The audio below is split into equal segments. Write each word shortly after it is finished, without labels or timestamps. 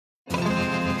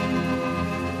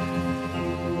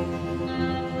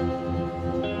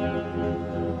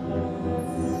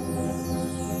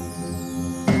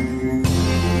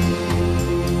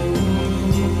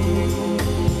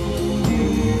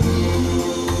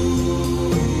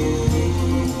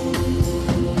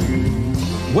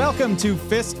Welcome to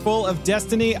Fistful of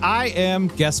Destiny. I am,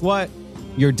 guess what?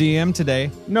 Your DM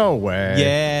today. No way.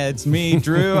 Yeah, it's me,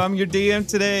 Drew. I'm your DM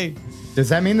today. Does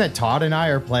that mean that Todd and I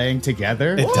are playing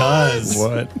together? It does.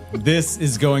 What? This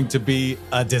is going to be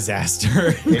a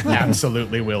disaster. It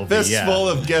absolutely will be. Fistful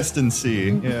of guest and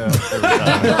sea. Yeah.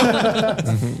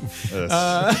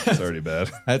 It's already bad.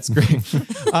 That's great.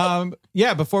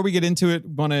 Before we get into it,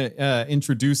 want to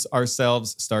introduce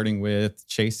ourselves, starting with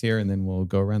Chase here, and then we'll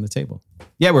go around the table.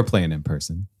 Yeah, we're playing in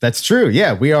person. That's true.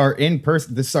 Yeah, we are in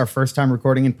person. This is our first time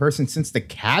recording in person since the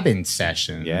cabin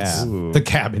sessions. Yeah, Ooh. the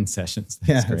cabin sessions.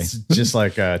 That's great. It's just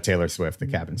like Taylor Swift, the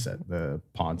cabin set, the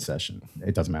pond session.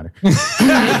 It doesn't matter. We'll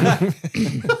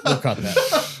cut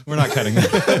that. We're not cutting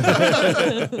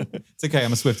that. It's okay.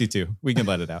 I'm a Swiftie too. We can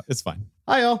let it out. It's fine.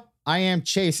 Hi, y'all. I am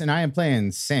Chase, and I am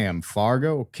playing Sam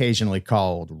Fargo, occasionally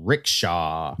called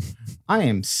Rickshaw. I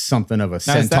am something of a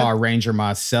centaur ranger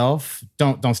myself.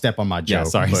 Don't step on my joke.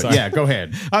 Sorry. Yeah, go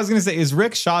ahead. I was going to say, is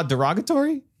Rick Shaw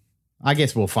derogatory? I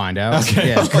guess we'll find out. Okay.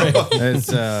 Yeah,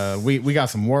 it's, we got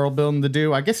some world building to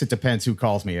do. I guess it depends who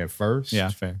calls me at first. Yeah,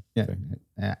 fair. Yeah. Fair.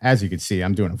 As you can see,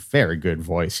 I'm doing a very good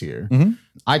voice here. Mhm.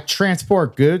 I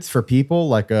transport goods for people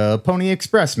like a Pony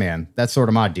Express man. That's sort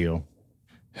of my deal.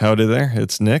 Howdy there,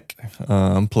 it's Nick.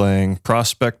 I'm playing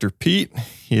Prospector Pete.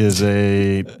 He is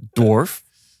a dwarf.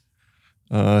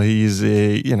 He's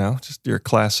just your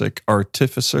classic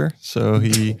artificer. So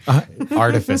he...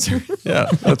 Artificer. Yeah,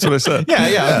 that's what I said.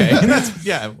 Yeah, okay.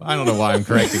 I don't know why I'm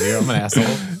correcting you. I'm an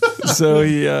asshole. So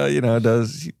he,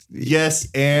 does... Yes,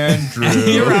 Andrew.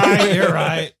 You're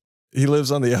right. He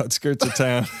lives on the outskirts of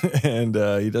town, and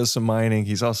he does some mining.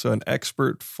 He's also an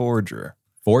expert forger.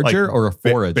 Forger or a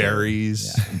forager?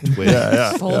 Berries. Yeah,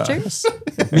 yeah. Folgers?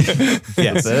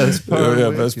 Yes. Best part.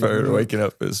 Best part of waking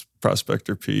up is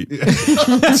Prospector Pete.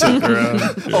 Sitting around.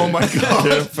 Oh my God.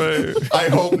 Campfire. I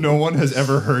hope no one has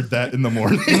ever heard that in the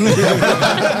morning. The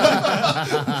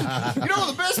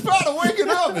best part of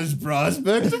waking up is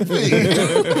Prospector Pete.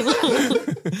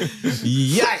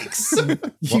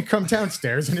 Yikes. You come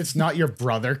downstairs and it's not your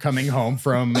brother coming home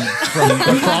from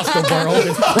across the world.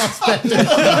 It's Prospector.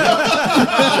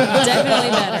 Definitely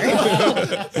better.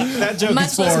 That joke Much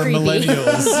is for less creepy.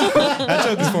 millennials. That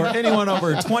joke is for anyone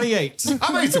over 28.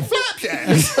 I made some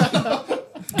flapjacks.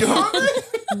 You hungry?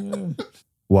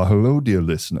 Well, hello, dear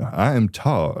listener. I am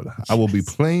Todd. I will be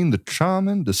playing the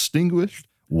charming, distinguished,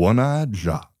 one-eyed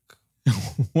Jacques.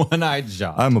 One-eyed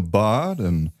Jacques. I'm a bard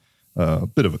and a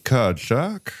bit of a card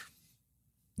shark.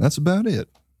 That's about it.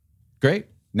 Great.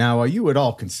 Now, are you at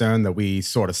all concerned that we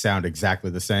sort of sound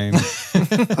exactly the same?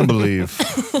 I believe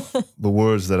the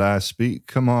words that I speak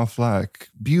come off like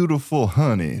beautiful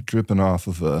honey dripping off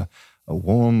of a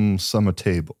warm summer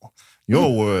table.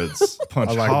 Your words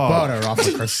punch Or like hard. butter off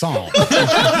a croissant.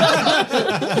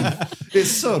 It's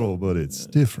subtle, but it's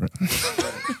different.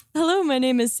 Hello, my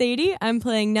name is Sadie. I'm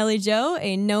playing Nellie Jo,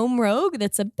 a gnome rogue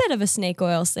that's a bit of a snake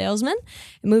oil salesman.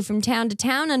 I move from town to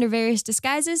town under various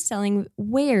disguises, selling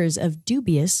wares of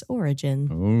dubious origin.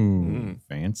 Ooh,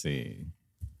 fancy.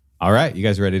 All right, you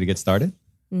guys ready to get started?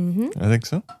 Mm-hmm. I think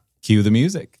so. Cue the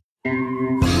music.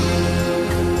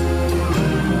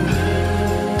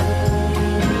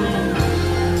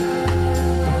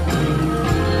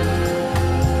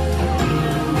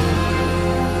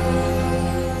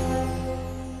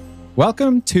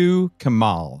 Welcome to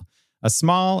Kamal, a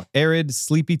small, arid,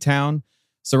 sleepy town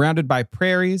surrounded by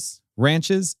prairies,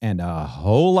 ranches, and a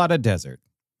whole lot of desert.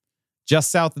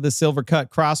 Just south of the Silver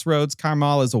Cut Crossroads,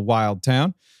 Kamal is a wild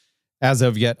town, as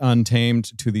of yet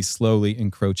untamed to the slowly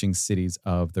encroaching cities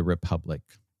of the Republic.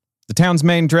 The town's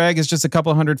main drag is just a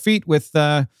couple hundred feet with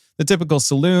the typical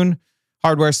saloon,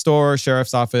 hardware store,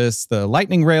 sheriff's office, the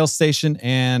lightning rail station,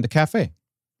 and a cafe.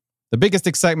 The biggest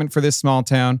excitement for this small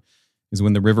town is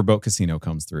when the Riverboat Casino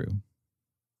comes through.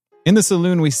 In the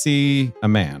saloon, we see a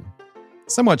man.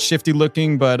 Somewhat shifty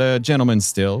looking, but a gentleman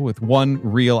still, with one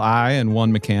real eye and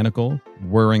one mechanical,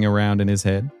 whirring around in his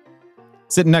head.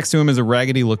 Sitting next to him is a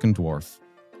raggedy looking dwarf.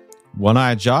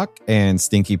 One-Eyed Jacques and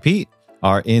Stinky Pete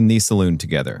are in the saloon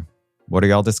together. What are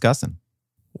y'all discussing?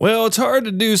 Well, it's hard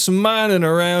to do some mining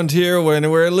around here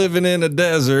when we're living in a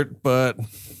desert, but...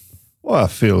 Well, I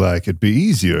feel like it'd be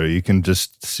easier. You can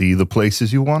just see the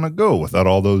places you want to go without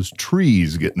all those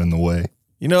trees getting in the way.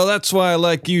 that's why I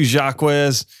like you, Jacques. You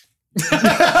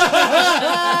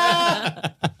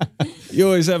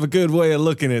always have a good way of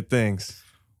looking at things.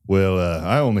 Well,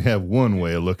 I only have one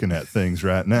way of looking at things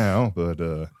right now,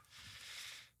 but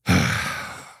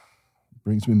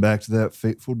brings me back to that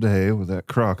fateful day with that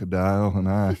crocodile and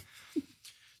I.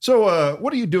 So,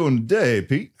 what are you doing today,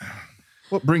 Pete?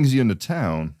 What brings you into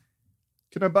town?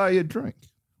 Can I buy you a drink?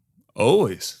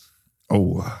 Always.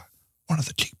 Oh, one of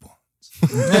the cheap ones.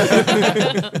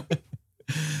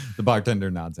 The bartender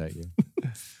nods at you.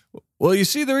 Well, you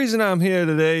see, the reason I'm here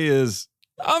today is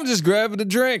I'm just grabbing a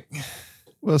drink.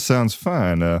 Well, sounds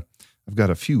fine. I've got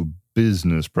a few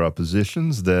business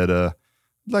propositions that I'd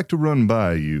like to run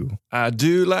by you. I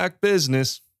do like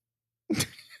business.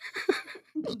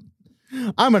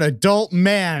 I'm an adult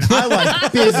man. I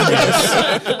like business.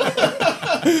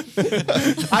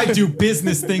 I do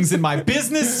business things in my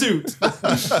business suit.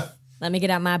 Let me get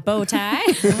out my bow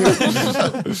tie.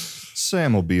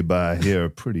 Sam will be by here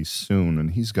pretty soon,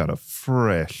 and he's got a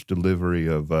fresh delivery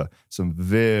of some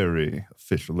very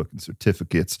official-looking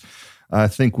certificates. I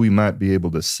think we might be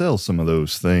able to sell some of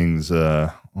those things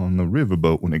on the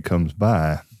riverboat when it comes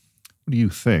by. What do you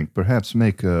think? Perhaps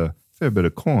make a fair bit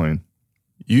of coin.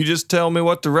 You just tell me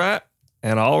what to write,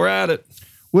 and I'll write it.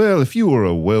 Well, if you were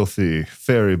a wealthy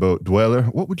ferryboat dweller,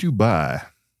 what would you buy?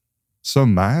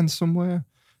 Some mine somewhere?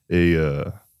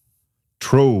 A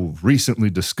trove recently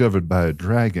discovered by a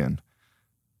dragon?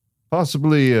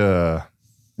 Possibly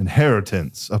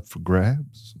inheritance up for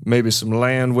grabs? Maybe some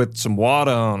land with some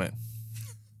water on it.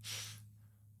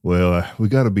 Well, we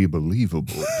got to be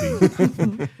believable,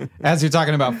 Pete. As you're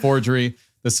talking about forgery,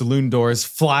 the saloon doors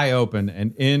fly open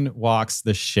and in walks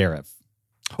the sheriff.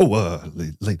 Oh,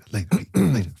 later, Pete,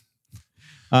 later.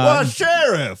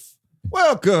 Sheriff!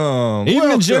 Welcome.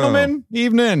 Evening, gentlemen.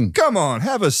 Evening. Come on,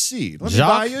 have a seat. Let me Jacques?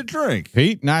 buy you a drink.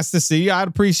 Pete, nice to see you. I'd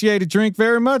appreciate a drink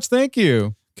very much. Thank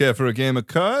you. Care for a game of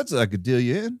cards? I could deal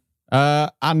you in.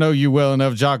 I know you well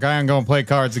enough, Jock. I ain't going to play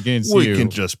cards against We you. can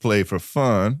just play for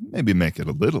fun. Maybe make it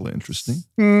a little interesting.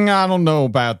 I don't know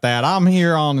about that. I'm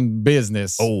here on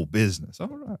business. Oh, business. All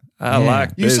right. I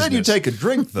like You business. said you take a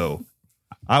drink, though.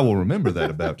 I will remember that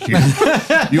about you.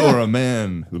 You're a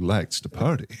man who likes to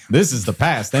party. This is the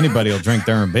past. Anybody will drink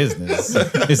their own business.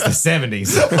 It's the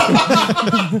 70s.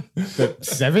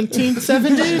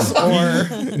 1770s?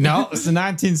 Or No, it's the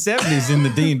 1970s in the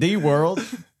D&D world.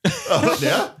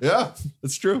 Yeah,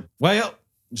 that's true. Well,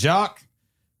 Jock,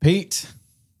 Pete,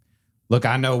 look,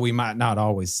 I know we might not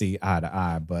always see eye to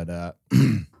eye, but I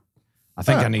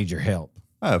think I need your help.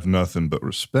 I have nothing but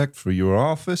respect for your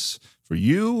office, for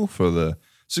you, for the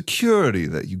security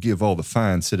that you give all the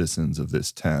fine citizens of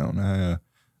this town.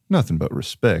 Nothing but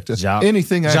respect. Jacques,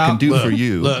 Anything I can do look, for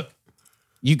you. Look,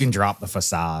 you can drop the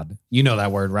facade. You know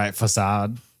that word, right?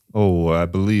 Facade. Oh, I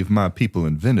believe my people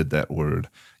invented that word.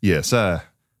 Yes, I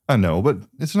know, but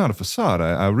it's not a facade.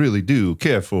 I really do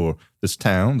care for this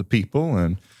town, the people,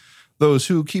 and those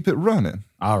who keep it running.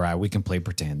 All right, we can play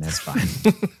pretend. That's fine.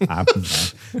 I'm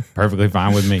perfectly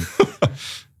fine with me.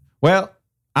 Well,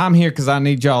 I'm here because I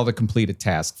need y'all to complete a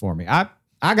task for me. I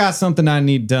got something I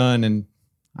need done, and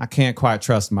I can't quite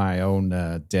trust my own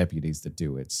deputies to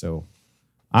do it. So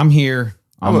I'm here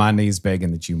on my knees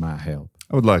begging that you might help.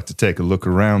 I would like to take a look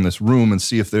around this room and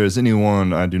see if there is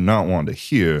anyone I do not want to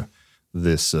hear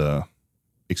this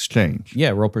exchange. Yeah,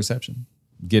 roll perception.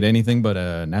 Get anything but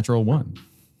a natural 1.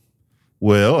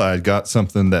 Well, I got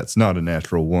something that's not a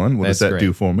natural one. What does That's that great.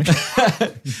 do for me?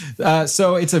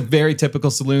 So it's a very typical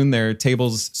saloon. There are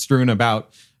tables strewn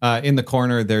about. In the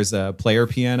corner, there's a player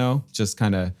piano, just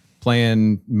kind of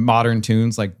playing modern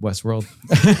tunes like Westworld.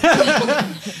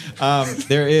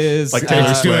 There is Like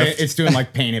Taylor Swift. it's doing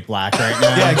like Paint It Black right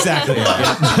now. Yeah, exactly.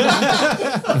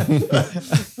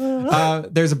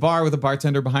 There's a bar with a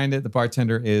bartender behind it. The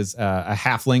bartender is a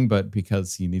halfling, but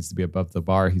because he needs to be above the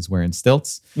bar, he's wearing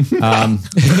stilts. It's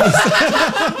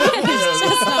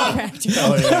just not practical.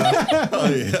 Oh,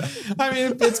 yeah. I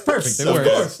mean, it's perfect. It Of works.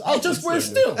 course. I'll just wear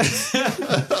stilts.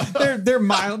 They're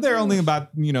mild. They're only about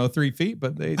 3 feet,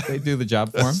 but they do the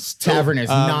job for him. Tavern is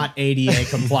not ADA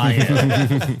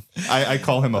compliant. I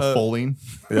call him a foaling.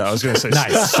 Yeah, I was going to say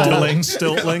Nice.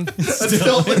 stiltling.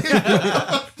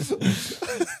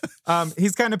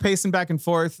 He's kind of pacing back and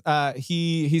forth.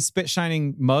 He's spit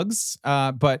shining mugs,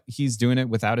 but he's doing it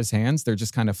without his hands. They're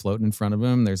just kind of floating in front of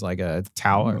him. There's like a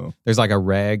towel. Oh. There's like a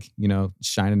rag,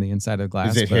 shining the inside of the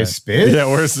glass. Is it but- his spit? Yeah,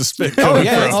 where's the spit Oh coming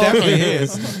yeah, it's from? definitely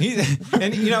his.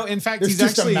 And in fact, There's he's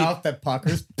just actually a mouth that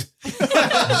puckers.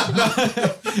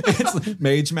 it's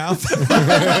mage mouth.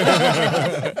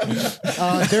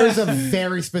 There's a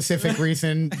very specific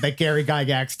reason that Gary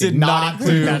Gygax did not do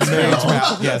do that mage spell.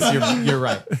 mouth. Yes, you're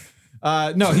right.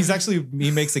 No,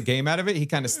 he makes a game out of it. He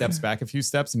kind of steps back a few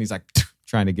steps and he's like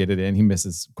trying to get it in. He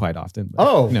misses quite often. But,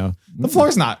 Oh. the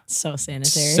floor's not So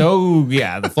sanitary.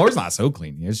 the floor's not so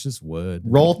clean. It's just wood.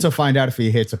 Roll to find out if he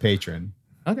hits a patron.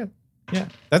 Okay. Yeah.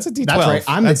 That's a D12. That's right.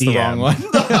 I'm That's the the DM. wrong one.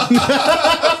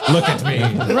 Look at me.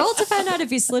 Roll to find out if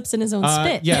he slips in his own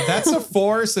spit. Yeah, that's a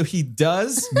 4, so he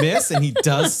does miss and he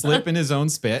does slip in his own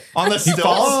spit. On the He stilts?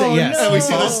 falls down. Yes, no. he We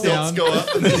see the falls stilts down. go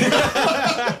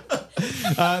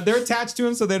up. They're attached to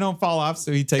him so they don't fall off.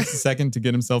 So he takes a second to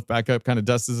get himself back up, kind of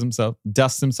dusts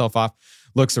himself off,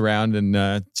 looks around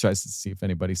and tries to see if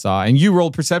anybody saw. And you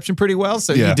rolled perception pretty well,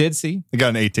 so Yeah. you did see. I got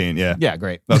an 18. Yeah. Yeah,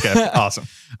 great. Okay. Awesome.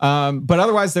 But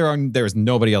otherwise, there is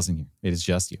nobody else in here. It is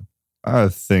just you. I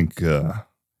think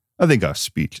our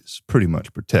speech is pretty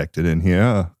much protected in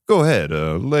here. Go ahead,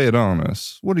 lay it on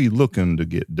us. What are you looking to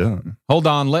get done? Hold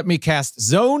on, let me cast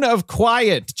Zone of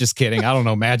Quiet. Just kidding. I don't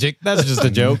know magic. That's just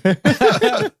a joke.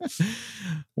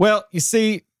 Well, you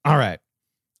see, all right.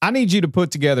 I need you to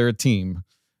put together a team.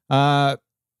 I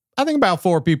think about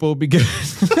 4 people would be good.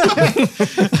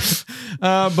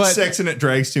 But Sex and it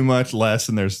drags too much, less,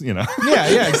 and there's, yeah,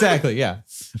 exactly. Yeah.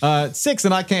 6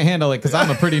 and I can't handle it because I'm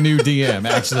a pretty new DM,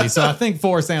 actually. So I think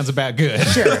 4 sounds about good.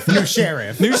 New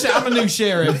sheriff. I'm a new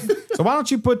sheriff. So why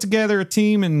don't you put together a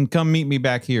team and come meet me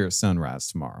back here at sunrise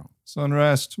tomorrow?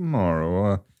 Sunrise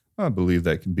tomorrow. I believe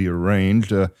that can be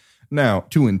arranged. Now,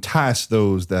 to entice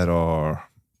those that are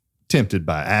tempted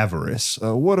by avarice,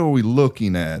 what are we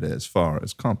looking at as far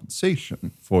as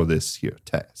compensation for this here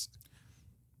task?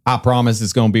 I promise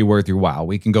it's going to be worth your while.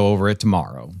 We can go over it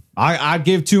tomorrow. I'd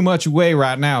give too much away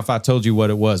right now if I told you what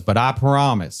it was, but I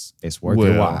promise it's worth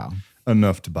your while.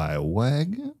 Enough to buy a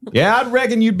wagon? Yeah, I'd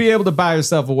reckon you'd be able to buy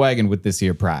yourself a wagon with this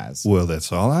here prize. Well,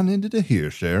 that's all I needed to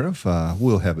hear, Sheriff.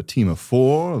 We'll have a team of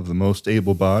 4 of the most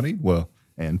able-bodied,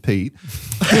 and Pete,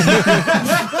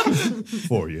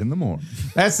 for you in the morning.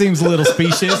 That seems a little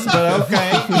specious, but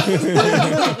okay.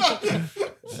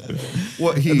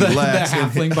 What he The lacks in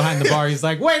halfling behind the bar, he's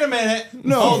like, wait a minute.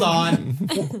 No. Hold on.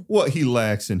 what he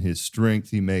lacks in his strength,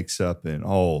 he makes up in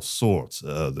all sorts of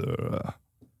other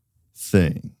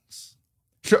things.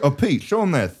 Pete, show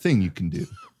him that thing you can do.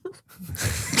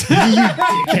 You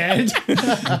dickhead.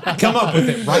 Come up with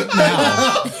it right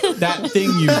now. That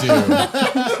thing you do.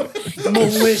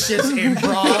 Malicious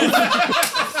improv.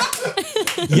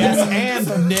 Yes,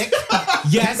 and Nick.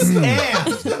 Yes,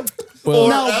 and. Well,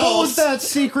 now, what was that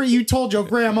secret you told your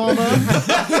grandmama?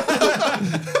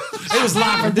 It was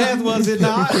life or death, was it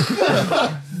not?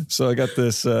 So I got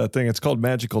this thing. It's called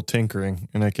magical tinkering,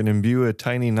 and I can imbue a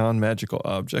tiny non-magical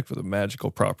object with a magical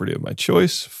property of my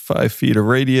choice, 5 feet of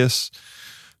radius,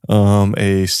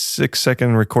 a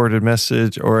 6-second recorded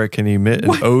message, or I can emit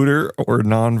an odor or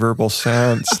nonverbal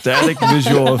sound, static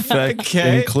visual effect,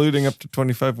 including up to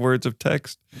 25 words of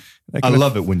text. I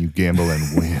love it when you gamble and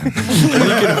win. You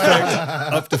can affect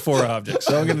up to 4 objects.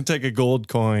 So I'm going to take a gold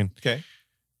coin. Okay.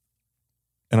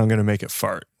 And I'm going to make it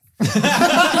fart.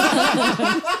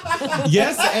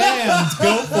 Yes, and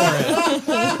go for it.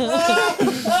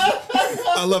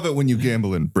 I love it when you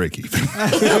gamble and break even.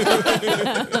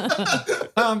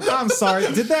 I'm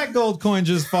sorry. Did that gold coin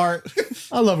just fart?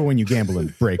 I love it when you gamble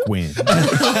and break win.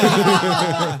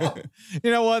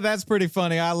 You know what? That's pretty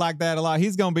funny. I like that a lot.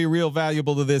 He's going to be real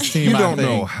valuable to this team. You don't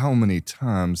know how many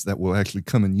times that will actually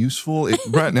come in useful. It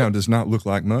right now does not look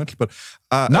like much, but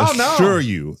I assure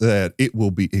you that it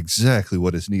will be exactly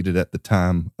what is needed at the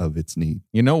time of its need.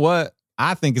 You know what?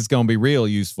 I think it's going to be real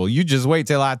useful. You just wait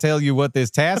till I tell you what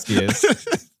this task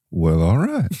is. Well, all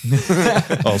right.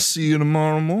 I'll see you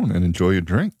tomorrow morning. Enjoy your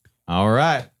drink. All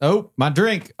right. Oh, my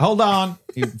drink. Hold on.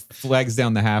 He flags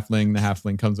down the halfling. The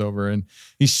halfling comes over and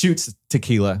he shoots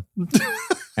tequila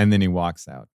and then he walks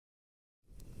out.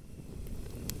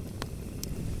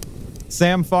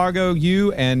 Sam Fargo,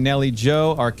 you and Nellie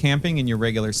Joe are camping in your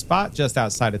regular spot just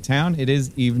outside of town. It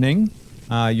is evening.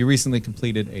 You recently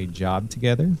completed a job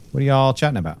together. What are y'all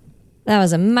chatting about? That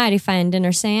was a mighty fine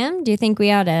dinner, Sam. Do you think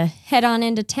we ought to head on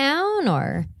into town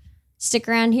or stick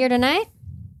around here tonight?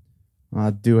 I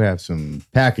do have some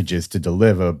packages to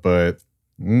deliver, but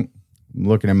I'm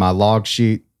looking at my log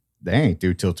sheet. They ain't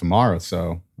due till tomorrow,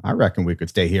 so I reckon we could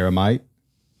stay here a mite.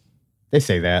 They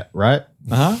say that, right?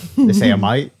 Uh-huh. They say a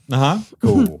mite? Uh-huh.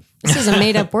 Cool. This is a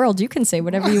made-up world. You can say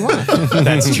whatever you want.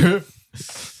 That's true.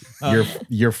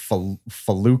 You're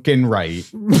falukin right.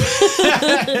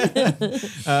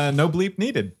 No bleep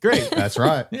needed. Great. That's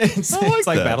right. It's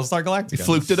like that. Battlestar Galactica. You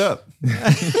fluked it up.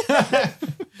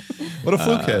 What a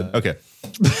fluke head. Okay.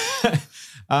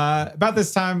 About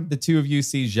this time, the two of you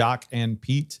see Jacques and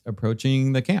Pete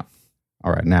approaching the camp.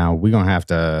 All right, now we're gonna have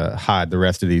to hide the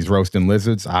rest of these roasting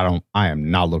lizards. I am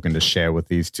not looking to share with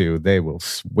these two. They will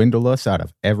swindle us out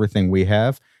of everything we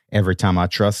have. Every time I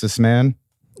trust this man,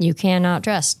 You cannot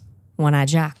trust One-Eyed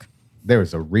Jacques. there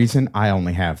is a reason I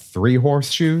only have 3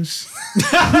 horseshoes.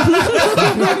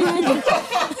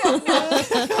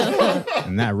 And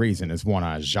And that reason is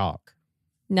One-Eyed Jacques.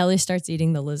 Nelly starts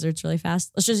eating the lizards really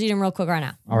fast. Let's just eat them real quick right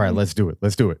now. All right, let's do it.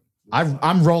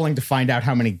 I'm rolling to find out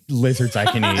how many lizards I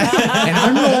can eat. And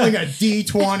I'm rolling a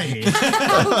D20.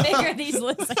 How big are these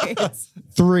lizards?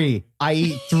 3. I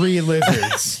eat 3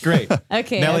 lizards. Great.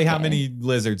 Okay. Nelly, okay. how many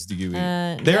lizards do you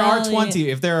eat? There are Nelly- 20.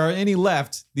 If there are any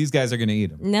left, these guys are going to eat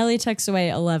them. Nelly tucks away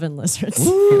 11 lizards.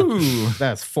 Ooh.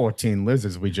 That's 14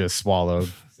 lizards we just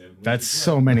swallowed. That's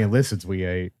so many lizards we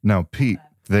ate. Now, Pete,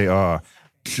 they are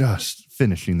just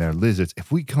finishing their lizards.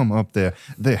 If we come up there,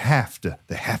 they have to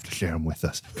share them with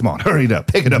us. Come on, hurry it up.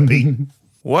 Pick it up, Pete.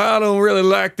 Well, I don't really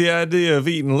like the idea of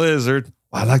eating lizard.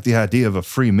 I like the idea of a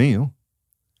free meal.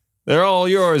 They're all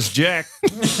yours, Jack.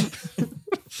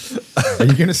 Are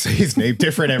you going to say his name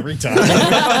different every time?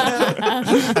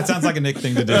 That sounds like a Nick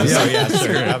thing to do. So yeah,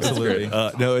 sure, absolutely.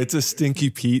 No, it's a Stinky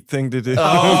Pete thing to do.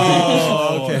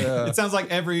 Oh, okay. It sounds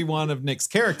like every one of Nick's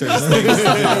characters.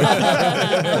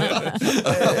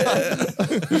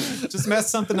 Just mess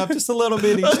something up just a little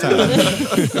bit each time.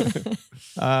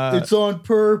 It's on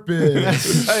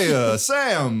purpose. Hey,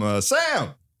 Sam.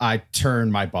 I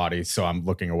turn my body so I'm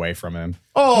looking away from him.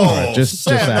 Oh, Just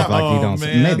Sam, act like he oh, don't.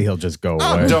 man. Maybe he'll just go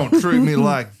away. don't treat me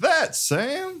like that,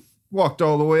 Sam. Walked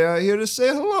all the way out here to say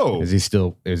hello. Is he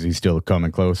still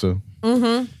coming closer?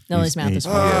 Nelly's mouth is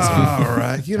full. All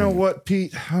right. You know what,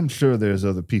 Pete? I'm sure there's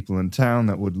other people in town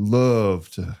that would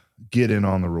love to get in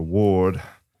on the reward.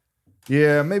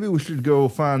 Yeah, maybe we should go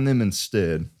find them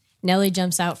instead. Nelly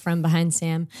jumps out from behind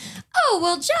Sam. Oh,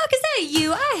 well, Jock, is that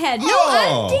you? I had no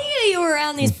Oh. idea you were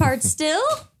around these parts still.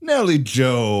 Nelly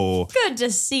Joe. Good to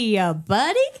see you,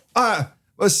 buddy.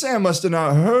 Well, Sam must have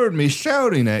not heard me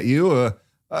shouting at you.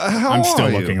 How I'm still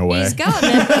are you? looking away. He's gotten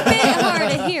a bit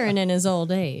hard of hearing in his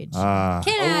old age. Can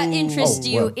I interest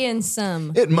you well, in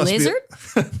some It must lizard?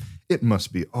 be. It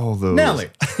must be all those.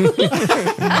 Nelly.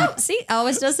 Oh, see,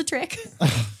 always does the trick.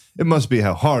 It must be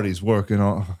how hard he's working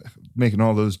on making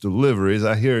all those deliveries.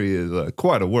 I hear he is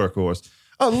quite a workhorse.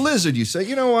 A lizard, you say?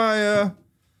 You know,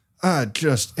 I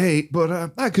just ate,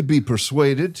 but I could be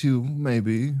persuaded to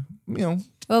maybe,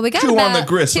 Well, we got Chew on the about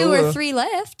gristle, 2 or 3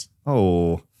 left.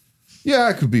 Oh, yeah,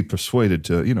 I could be persuaded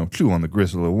to, chew on the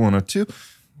gristle of 1 or 2.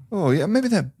 Oh, yeah, maybe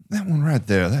that one right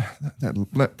there,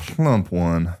 that plump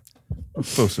one,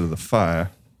 closer to the fire.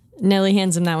 Nelly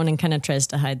hands him that one and kind of tries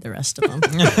to hide the rest of them.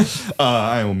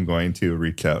 I am going to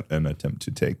reach out and attempt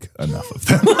to take enough of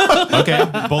them.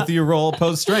 Okay, both of you roll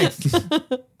opposed strength.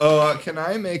 Can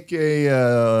I make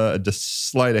a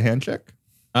sleight of hand check?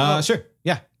 Sure.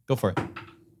 Yeah, go for it.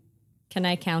 Can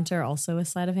I counter also a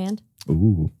sleight of hand?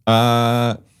 Ooh.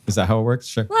 Is that how it works?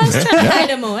 Sure. Well, I was trying to hide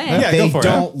him away. Yeah, They go for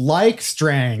don't like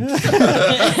strength.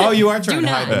 Oh, you are trying Do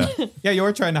to hide not. them. Yeah, you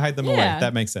are trying to hide them away. Yeah.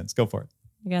 That makes sense. Go for it.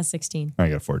 I got 16. I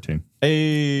got 14.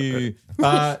 Hey,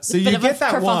 so you Bit of a get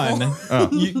that one.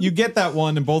 kerfuffle. You get that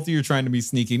one, and both of you are trying to be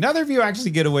sneaky. Neither of you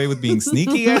actually get away with being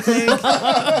sneaky, I think.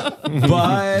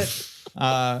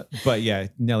 But yeah,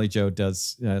 Nelly Joe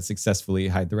does successfully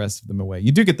hide the rest of them away.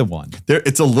 You do get the one.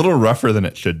 It's a little rougher than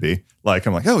it should be. Like,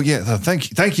 I'm like, oh, yeah,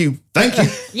 thank you.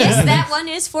 Yes, that one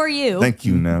is for you. Thank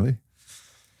you, Nelly.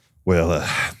 Well,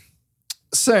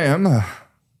 Sam,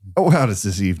 how does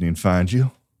this evening find you?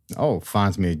 Oh,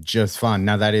 finds me just fine.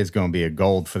 Now that is going to be a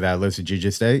gold for that lizard you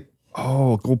just ate.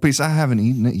 Oh, gold piece. I haven't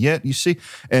eaten it yet, you see.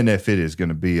 And if it is going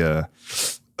to be a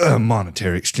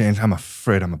monetary exchange, I'm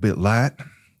afraid I'm a bit light.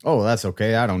 Oh, that's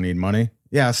okay. I don't need money.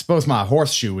 Yeah, I suppose my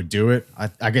horseshoe would do it.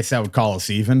 I guess that would call us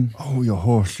even. Oh, your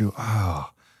horseshoe.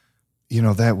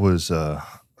 That was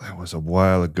a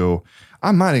while ago.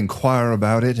 I might inquire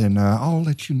about it, and I'll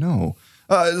let you know.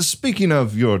 Speaking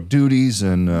of your duties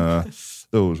and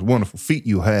those wonderful feet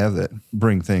you have that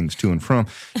bring things to and from,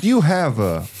 do you have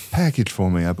a package for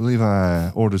me? I believe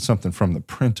I ordered something from the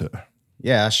printer.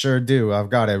 Yeah, I sure do. I've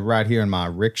got it right here in my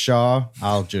rickshaw.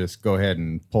 I'll just go ahead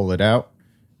and pull it out.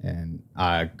 And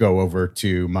I go over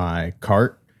to my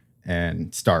cart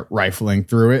and start rifling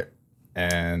through it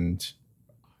and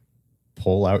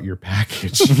pull out your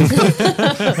package.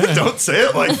 Don't say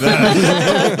it like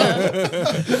that.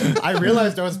 I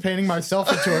realized I was painting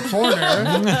myself into a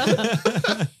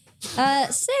corner.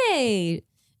 Say,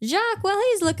 Jacques, while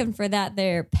he's looking for that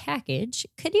there package,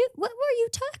 what were you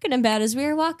talking about as we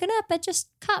were walking up? It just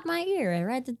caught my ear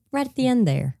right at the end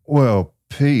there. Well,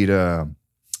 Pete and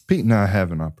I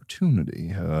have an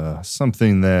opportunity,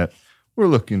 something that we're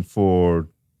looking for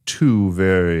 2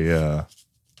 very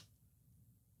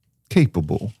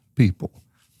capable people.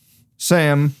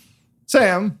 Sam,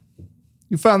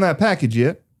 you found that package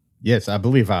yet? Yes, I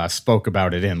believe I spoke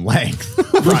about it in length.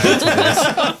 prior to this.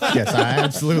 Yes, I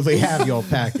absolutely have your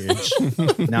package.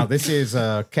 Now, this is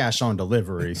cash on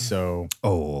delivery, so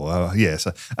Yes,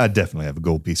 I definitely have a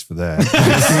gold piece for that.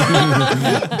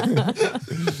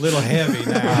 Little heavy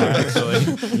now, actually.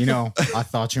 you know, I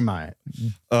thought you might.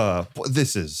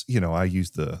 This is, I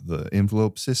use the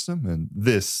envelope system, and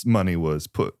this money was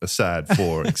put aside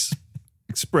for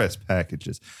express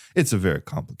packages. It's a very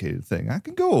complicated thing. I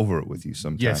can go over it with you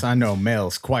sometime. Yes, I know.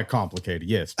 Mail's quite complicated.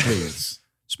 Yes, please.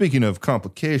 Speaking of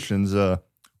complications,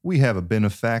 we have a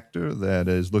benefactor that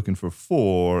is looking for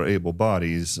 4 able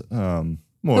bodies. Who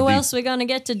else we gonna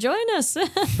get to join us?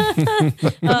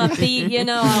 Pete, you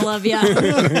know I love you.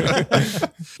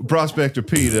 Prospector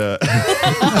Pete. The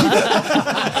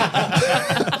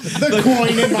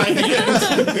coin in my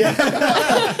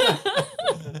hand.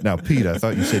 Now, Pete, I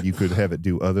thought you said you could have it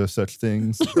do other such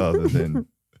things other than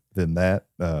that.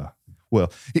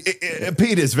 Well,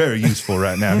 Pete is very useful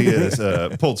right now. He has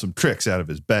pulled some tricks out of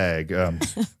his bag.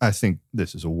 I think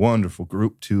this is a wonderful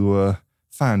group to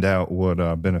find out what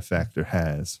our benefactor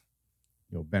has.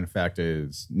 Your benefactor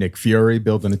is Nick Fury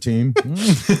building a team.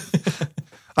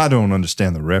 I don't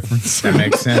understand the reference. That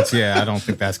makes sense. Yeah, I don't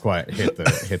think that's quite hit the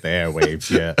airwaves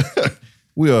yet.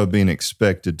 We are being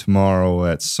expected tomorrow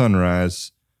at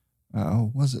sunrise.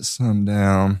 Was it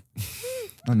sundown?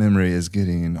 My memory is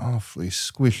getting awfully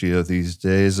squishy these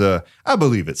days. I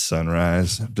believe it's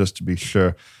sunrise, just to be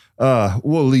sure.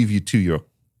 We'll leave you to your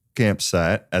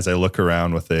campsite as I look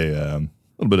around with a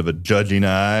little bit of a judging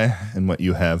eye in what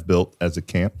you have built as a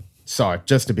camp. Sorry,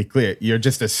 just to be clear, you're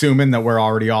just assuming that we're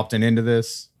already opting into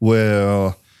this?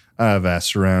 Well, I've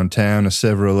asked around town to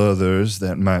several others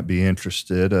that might be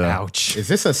interested. Ouch. Is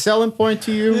this a selling point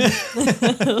to you?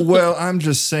 Well, I'm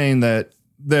just saying that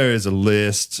there is a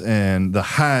list, and the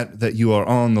height that you are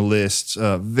on the list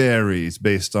varies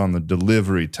based on the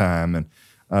delivery time. And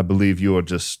I believe you are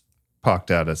just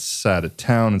parked outside of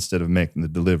town instead of making the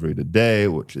delivery today,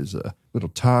 which is a little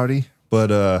tardy.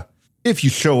 But if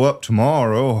you show up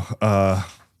tomorrow,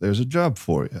 there's a job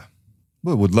for you.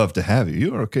 We would love to have you.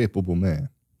 You're a capable man.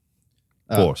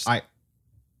 Horse. Man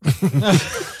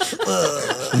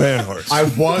horse. I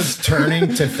was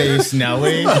turning to face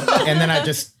Nelly, and then I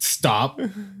just stop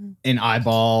and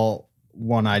eyeball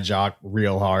One-Eye Jock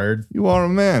real hard. You are a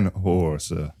man horse.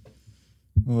 A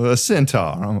centaur.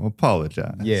 I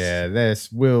apologize. Yeah,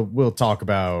 we'll talk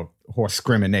about horse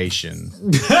discrimination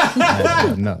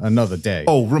another day.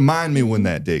 Oh, remind me when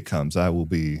that day comes. I will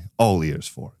be all ears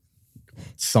for it.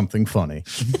 Something funny.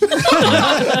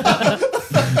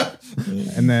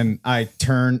 And then I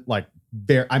turn I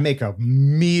make a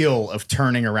meal of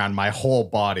turning around my whole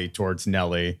body towards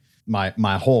Nelly,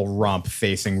 my whole rump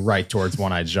facing right towards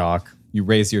One-Eye Jock. You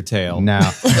raise your tail.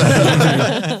 Now,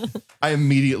 I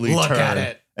immediately Look turn at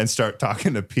it. and start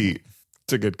talking to Pete.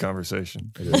 It's a good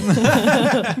conversation.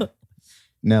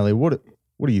 Nelly, what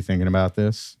are you thinking about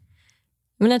this?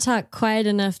 I'm going to talk quiet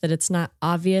enough that it's not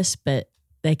obvious, but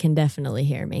they can definitely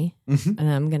hear me. And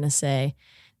I'm going to say,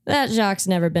 that Jacques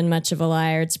never been much of a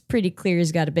liar. It's pretty clear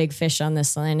he's got a big fish on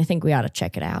this line. I think we ought to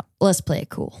check it out. Let's play it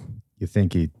cool. You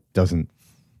think he doesn't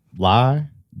lie?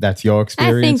 That's your I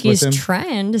experience think he's with him?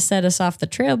 trying to set us off the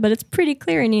trail, but it's pretty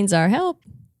clear he needs our help.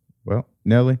 Well,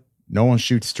 Nelly, no one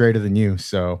shoots straighter than you.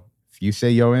 So if you say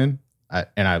you're in,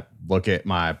 and I look at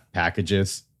my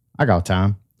packages, I got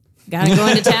time. Gotta go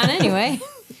into town anyway.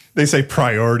 They say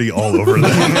priority all over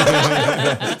them.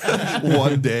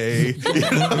 One day.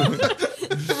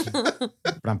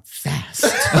 But I'm fast.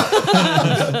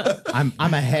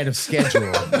 I'm ahead of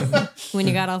schedule. When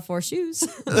you got all 4 shoes.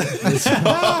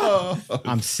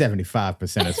 I'm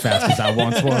 75% as fast as I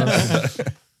once was.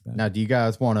 Now, do you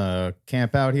guys want to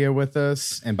camp out here with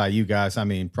us? And by you guys, I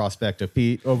mean Prospector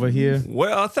Pete over here.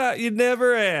 Well, I thought you'd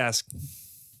never ask.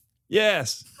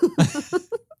 Yes.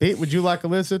 Pete, would you like a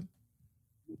lizard?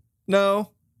 No.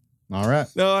 All right.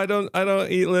 No, I don't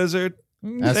eat lizard.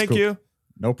 That's Thank cool. you.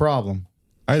 No problem.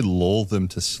 I lull them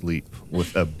to sleep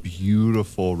with a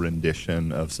beautiful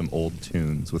rendition of some old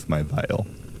tunes with my viol.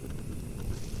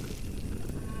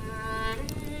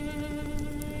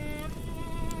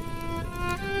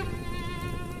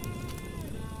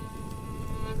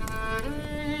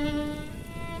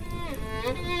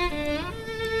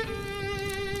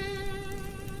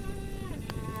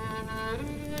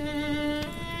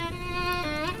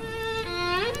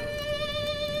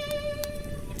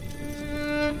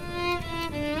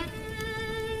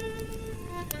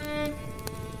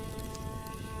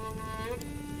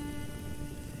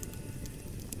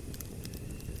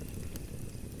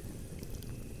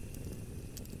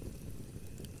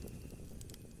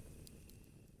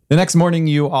 The next morning,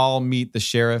 you all meet the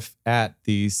sheriff at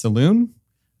the saloon.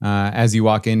 As you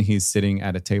walk in, he's sitting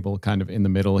at a table kind of in the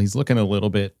middle. He's looking a little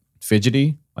bit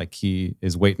fidgety, like he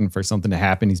is waiting for something to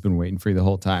happen. He's been waiting for you the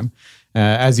whole time.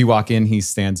 As you walk in, he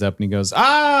stands up and he goes,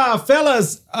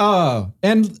 fellas,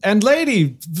 and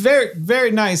lady, very,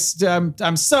 very nice.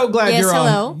 I'm so glad Yes, you're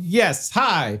hello. on. Yes,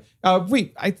 hi.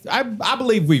 I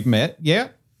believe we've met, yeah?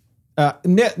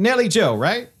 Nellie Joe,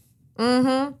 right?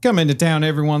 Mm-hmm. Come into town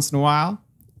every once in a while.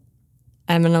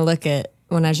 I'm going to look at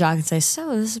when I jog and say,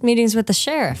 so this meeting's with the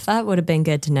sheriff. That would have been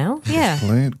good to know. Yeah.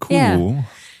 Play it cool. Yeah.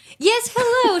 Yes,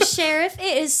 hello, Sheriff.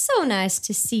 It is so nice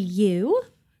to see you.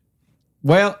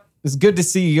 Well, it's good to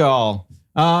see y'all.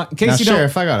 In case Now, you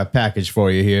Sheriff, I got a package for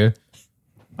you here.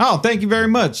 don't... Oh, thank you very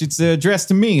much. It's addressed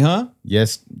to me, huh?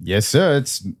 Yes, sir.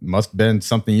 It's must have been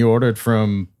something you ordered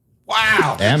from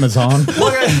Wow. Amazon.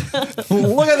 Look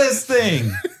at this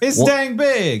thing. It's dang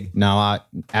big. Now,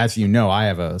 as you know, I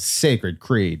have a sacred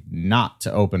creed not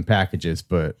to open packages,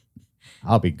 but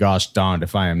I'll be gosh darned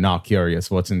if I am not curious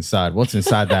what's inside. What's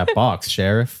inside that box,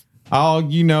 Sheriff? Oh,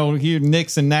 you know, here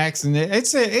nicks and knacks, and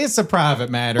it's a private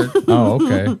matter. Oh,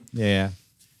 okay. Yeah.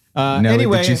 Nelly,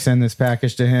 Anyway, did you send this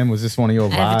package to him? Was this one of your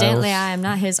vials? Evidently, I am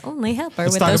not his only helper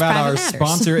let's with talk those about private our matters.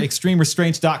 sponsor,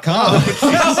 ExtremeRestraints.com.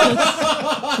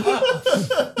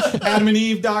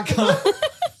 AdamandEve.com.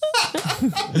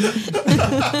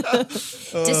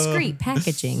 Discreet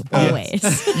packaging, always.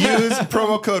 Use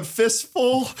promo code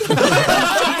FISTFUL.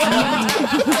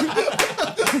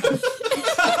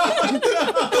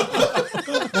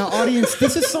 Now, audience,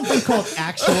 this is something called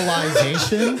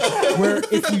actualization, where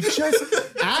if you just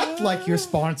act like you're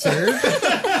sponsored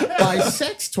by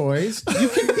sex toys, you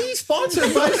can be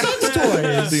sponsored by sex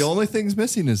toys. The only thing's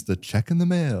missing is the check in the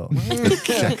mail. The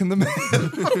check in the mail.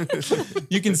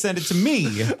 You can send it to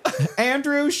me,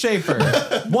 Andrew Schaefer.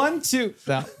 1, 2.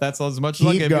 No, that's as much as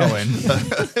I'll Keep give going. you.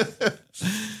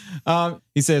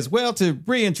 He says, well, to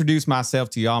reintroduce myself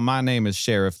to y'all, my name is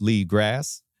Sheriff Lee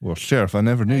Grass. Well, Sheriff, I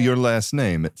never knew your last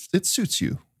name. It suits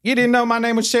you. You didn't know my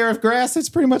name was Sheriff Grass? It's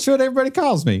pretty much what everybody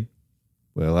calls me.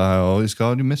 Well, I always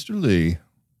called you Mr. Lee.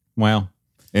 Well,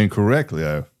 Incorrectly,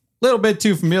 I... little bit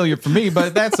too familiar for me,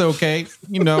 but that's okay.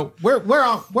 You know, we're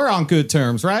on good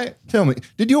terms, right? Tell me,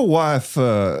 did your wife...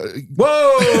 Whoa,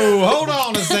 hold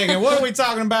on a second. What are we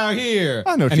talking about here?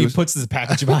 I know and she he was- puts his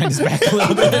package behind his back a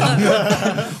little bit.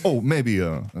 Oh, maybe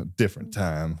a different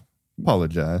time.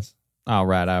 Apologize. All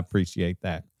right, I appreciate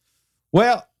that.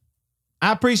 Well,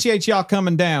 I appreciate y'all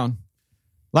coming down.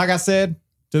 Like I said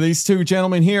to these two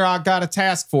gentlemen here, I got a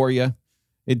task for you.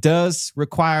 It does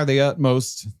require the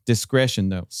utmost discretion,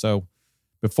 though. So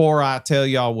before I tell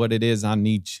y'all what it is, I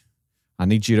need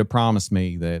you to promise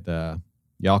me that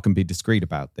y'all can be discreet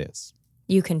about this.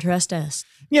 You can trust us.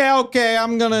 Yeah, okay.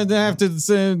 I'm gonna have to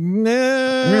say, I'm going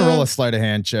to roll a sleight of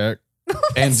hand check.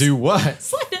 and do what?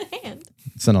 Sleight of hand.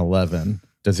 It's an 11.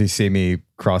 Does he see me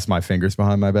cross my fingers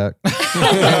behind my back?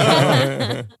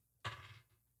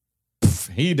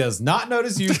 He does not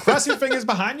notice you cross your fingers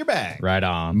behind your back. Right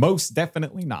on. Most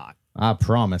definitely not. I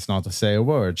promise not to say a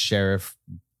word, Sheriff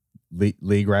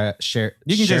Lee Grass. You can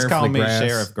just Sheriff call Lee me Grass.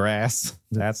 Sheriff Grass.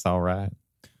 That's all right.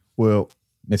 Well,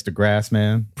 Mr.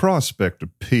 Grassman. Prospector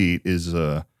Pete is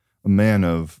a man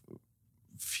of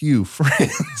few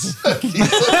friends.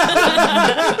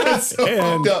 That's so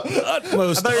fucked up.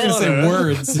 Utmost I thought you were going to say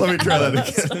words. Let me try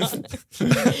that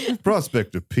again.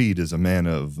 Prospector Pete is a man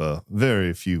of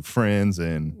very few friends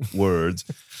and words.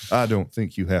 I don't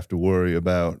think you have to worry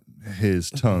about his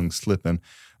tongue slipping.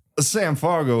 Sam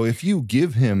Fargo, if you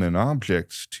give him an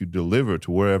object to deliver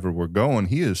to wherever we're going,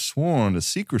 he is sworn to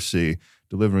secrecy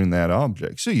delivering that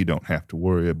object. So you don't have to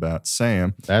worry about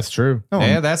Sam. That's true. Oh,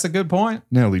 Yeah, that's a good point.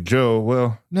 Nellie Joe,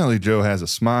 well, Nellie Joe has a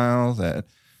smile that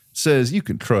says you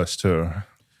can trust her.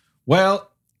 Well,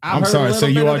 I'm sorry. So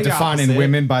you are defining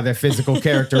women by their physical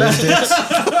characteristics?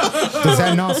 Does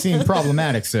that not seem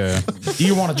problematic, sir? Do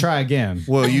you want to try again?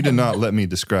 Well, you did not let me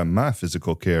describe my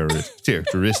physical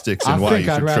characteristics and I why think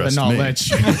you I'd should rather trust not me. let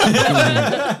you.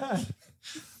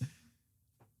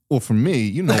 Well, for me,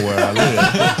 you know where I live.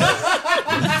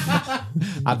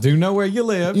 I do know where you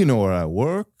live. You know where I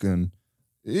work, and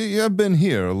I've been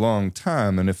here a long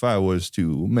time, and if I was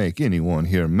to make anyone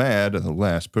here mad, the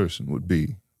last person would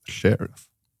be the sheriff.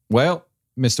 Well,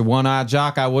 Mr. One-Eyed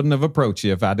Jock, I wouldn't have approached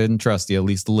you if I didn't trust you at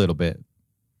least a little bit.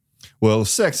 Well,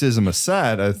 sexism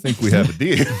aside, I think we have a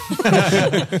deal.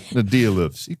 A deal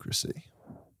of secrecy.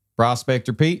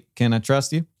 Prospector Pete, can I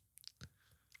trust you?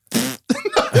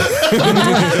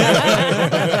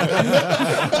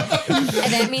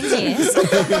 That means yes.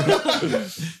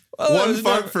 One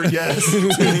fuck for yes. Two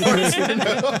fucks for no.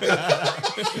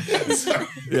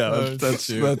 Yeah,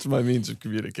 that's my means of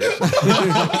communication.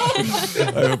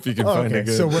 I hope you can find a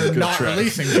good. so we're good not track.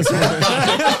 releasing this one.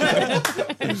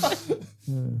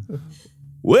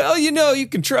 Well, you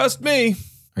can trust me.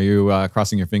 Are you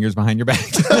crossing your fingers behind your back?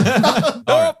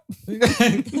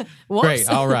 Whoops. Great.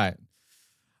 All right.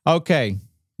 Okay.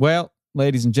 Well,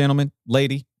 lady and gentlemen,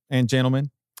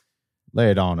 Lay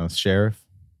it on us, Sheriff.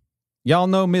 y'all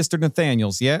know Mr.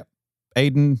 Nathaniels, yeah?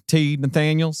 Aiden T.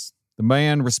 Nathaniels, the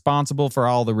man responsible for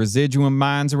all the residuum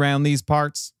mines around these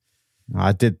parts.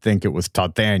 I did think it was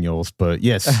Todd Daniels, but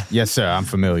yes, sir, I'm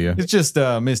familiar. It's just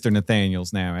Mr.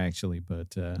 Nathaniels now, actually,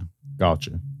 but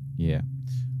Gotcha. yeah.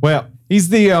 Well, he's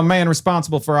the man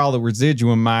responsible for all the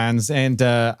residuum mines, and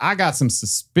I got some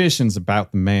suspicions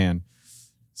about the man.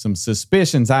 Some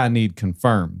suspicions I need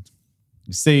confirmed.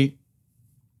 You see,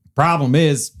 problem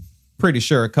is, pretty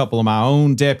sure a couple of my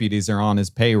own deputies are on his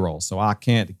payroll, so I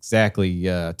can't exactly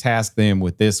task them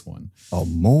with this one. A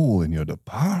mole in your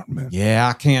department. Yeah,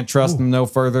 I can't trust them no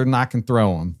further than I can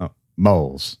throw them.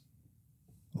 Moles.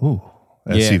 Oh,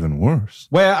 that's Yeah. even worse.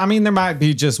 Well, I mean, there might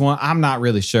be just one. I'm not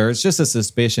really sure. It's just a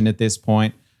suspicion at this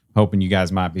point. Hoping you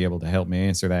guys might be able to help me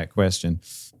answer that question.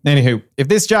 Anywho, if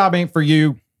this job ain't for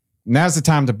you, now's the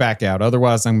time to back out.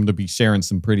 Otherwise, I'm going to be sharing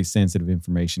some pretty sensitive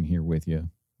information here with you.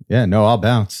 Yeah, no, I'll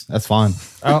bounce. That's fine.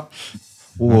 Oh,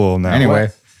 Well, now Anyway,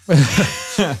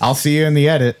 I'll see you in the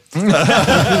edit.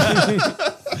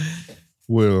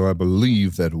 Well, I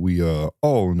believe that we are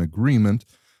all in agreement.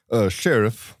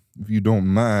 Sheriff, if you don't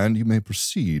mind, you may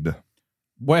proceed.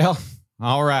 well,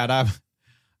 all right.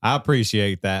 I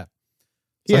appreciate that.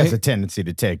 He So has he- a tendency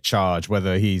to take charge,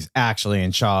 whether he's actually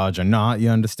in charge or not. You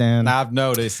understand? I've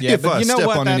noticed. Yeah, if but I you know step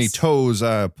what? on any That's- toes,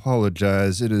 I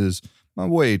apologize. It is my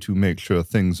way to make sure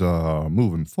things are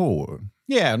moving forward.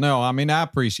 Yeah, no, I mean, I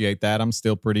appreciate that. I'm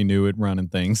still pretty new at running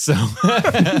things. So,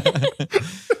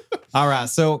 all right.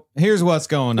 So here's what's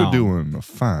going You're on. doing a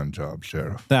fine job,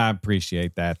 Sheriff. I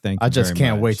appreciate that. Thank you. I just very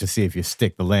can't much. wait to see if you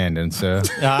stick the landing, sir.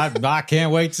 I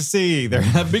can't wait to see either.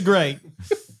 That'd be great.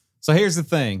 So here's the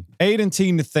thing. Aiden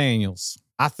T. Nathaniels,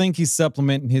 I think he's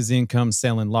supplementing his income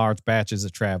selling large batches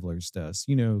of traveler's dust.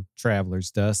 You know,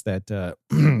 traveler's dust, that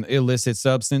illicit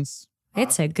substance.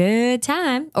 It's a good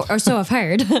time. Or so I've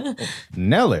heard.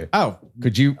 Nelly, Oh,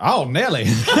 could you? Oh, Nelly.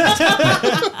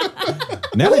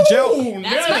 Nelly Joe.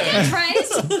 That's my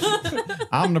catchphrase.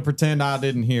 I'm going to pretend I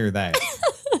didn't hear that.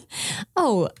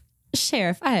 Oh,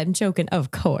 Sheriff, I am joking,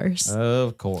 of course.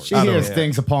 Of course. she hears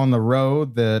things upon the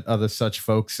road that other such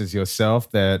folks as yourself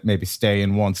that maybe stay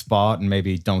in one spot and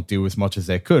maybe don't do as much as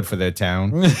they could for their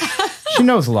town. She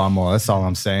knows a lot more. That's all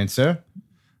I'm saying, sir.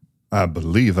 I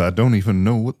believe I don't even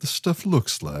know what the stuff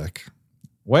looks like.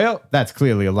 Well, That's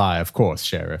clearly a lie, of course,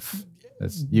 Sheriff.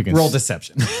 You can roll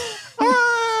deception.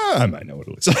 I might know what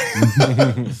it looks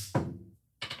like.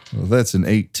 Well, that's an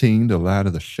 18 to lie to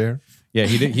the sheriff. Yeah,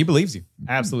 he believes you.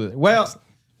 Absolutely. Well,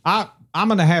 I'm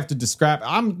gonna have to describe.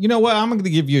 You know what? I'm gonna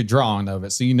give you a drawing of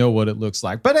it so you know what it looks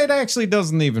like. But it actually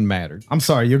doesn't even matter. I'm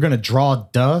sorry, you're going to draw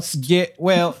dust? Yeah.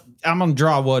 Well, I'm gonna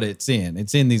draw what it's in.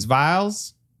 It's in these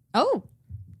vials. Oh,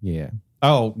 Yeah.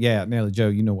 Oh yeah, Nelly Joe,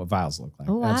 you know what vials look like.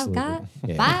 oh, Absolutely. I've got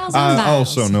Yeah. vials and I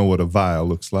vials. also know what a vial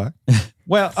looks like.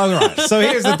 Well, all right. So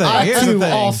here's the thing. I Here's the too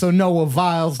thing. also know what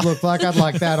vials look like. I'd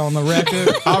like that on the record.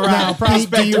 All right, Now, Pete,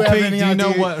 Prospector do you have Pete, any do you know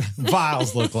idea? what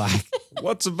vials look like?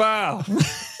 What's a vial?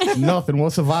 Nothing.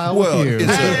 What's a vial Well, with you?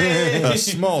 it's a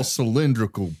small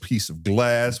cylindrical piece of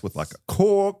glass with like a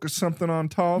cork or something on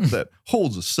top that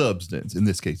holds a substance, in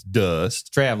this case,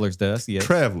 dust, Traveler's dust. Yes.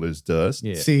 traveler's dust.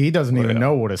 Yeah. See, he doesn't even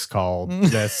know what it's called.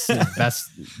 That's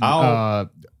Oh.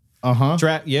 uh-huh.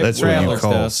 Yep, That's what you traveler's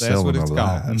call dust. That's what selling it's a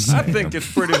called. lie. I think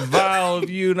it's pretty vile of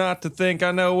you not to think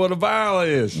I know what a vial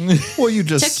is. Well, you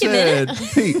just Took you a said,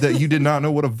 minute. Pete, that you did not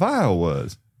know what a vial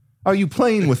was. Are you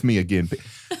playing with me again, Pete?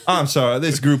 I'm sorry,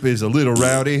 this group is a little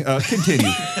rowdy.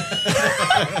 Continue.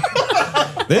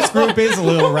 This group is a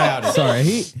little rowdy. Sorry,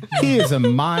 he is a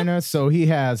minor, so he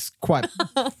has quite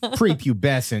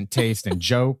prepubescent taste in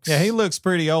jokes. Yeah, he looks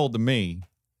pretty old to me.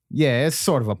 Yeah, it's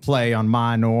sort of a play on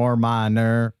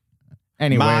minor.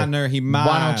 Anyway, Minor, he why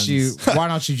minds.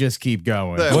 don't you just keep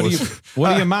going? That What do was- you?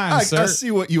 What do you mind, I sir?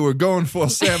 see what you were going for,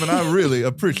 Sam, and I really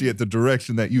appreciate the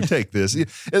direction that you take this.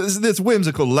 This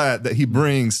whimsical light that he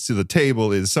brings to the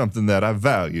table is something that I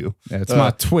value. It's my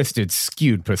twisted,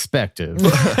 skewed perspective.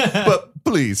 But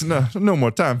please, no more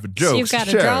time for jokes. you've got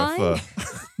a Sheriff, drawing?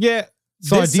 Yeah.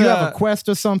 So, this, do you have a quest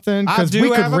or something? I Because do we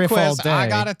could have a riff all quest. day. I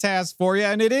got a task for you,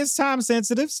 and it is time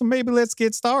sensitive, so maybe let's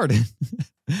get started.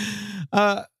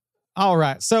 All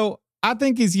right. So I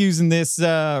think he's using this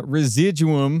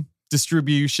residuum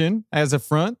distribution as a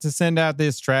front to send out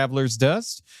this traveler's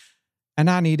dust. And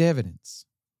I need evidence.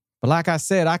 But like I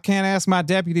said, I can't ask my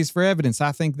deputies for evidence.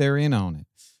 I think they're in on it.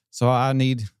 So I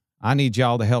need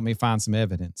y'all to help me find some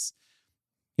evidence.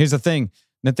 Here's the thing.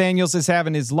 Nathaniel's is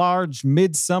having his large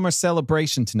midsummer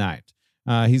celebration tonight.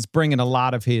 He's bringing a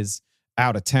lot of his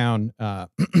out-of-town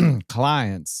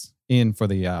clients in for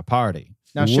the party.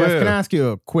 Now, Sheriff, can I ask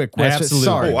you a quick question? Absolutely.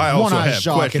 Sorry, Oh, I also One-Eyed have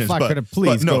Jacques, questions, if I could have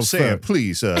please no, go Sam, first.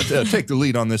 please take the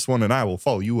lead on this one, and I will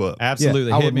follow you up.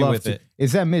 Absolutely. I Hit would me love with to. it.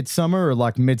 Is that midsummer or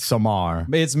like midsummer?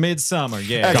 It's midsummer,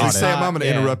 yeah. Actually, Got it. Sam, I'm going to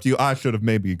Yeah. interrupt you. I should have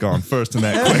maybe gone first in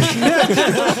that question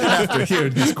after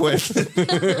hearing his question. We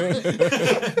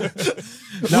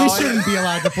shouldn't be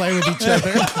allowed to play with each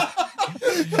other.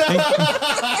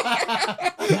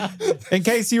 In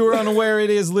case you were unaware, it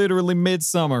is literally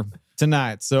midsummer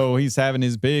tonight. So he's having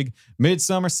his big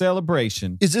midsummer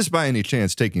celebration. Is this by any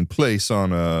chance taking place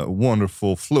on a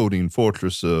wonderful floating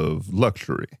fortress of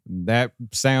luxury? That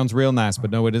sounds real nice,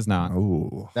 but no, it is not.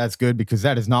 Oh, That's good because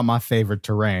that is not my favorite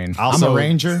terrain. I'm Also- a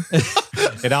ranger.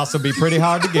 It'd also be pretty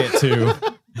hard to get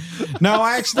to. No,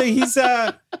 actually, he's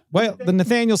the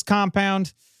Nathaniel's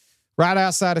compound right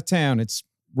outside of town. It's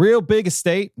real big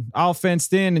estate, all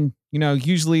fenced in, and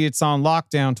usually it's on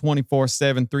lockdown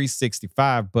 24/7,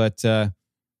 365. But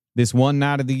this one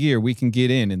night of the year, we can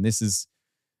get in, and this is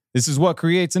what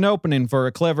creates an opening for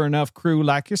a clever enough crew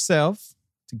like yourself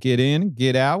to get in and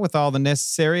get out with all the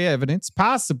necessary evidence,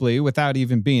 possibly without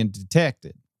even being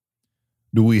detected.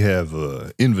 do we have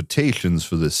invitations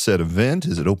for this said event?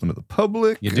 Is it open to the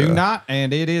public? You do not,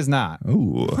 and it is not.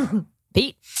 Oh,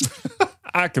 Pete.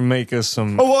 I can make us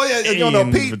some. oh well, yeah. No,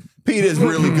 Invi- Pete is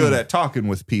really good at talking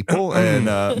with people,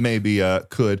 and maybe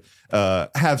could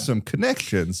have some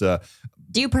connections.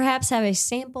 Do you perhaps have a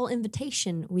sample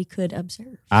invitation we could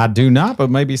observe? I do not, but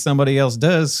maybe somebody else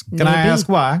does. Can I Maybe. ask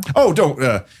why? Oh, don't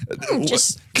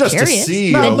Just to curious.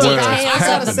 see No, what look, is I I gotta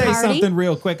happening. say Party? something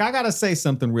real quick.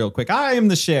 I am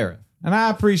the sheriff, and I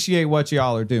appreciate what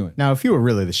y'all are doing. Now, if you were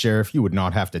really the sheriff, you would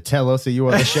not have to tell us that you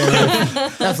are the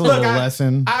sheriff. That's a little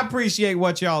lesson. I appreciate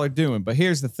what y'all are doing, but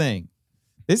here's the thing.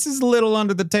 This is a little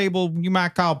under the table, you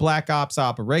might call Black Ops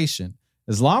operation.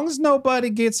 As long as nobody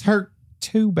gets hurt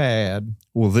too bad,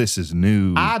 Well, this is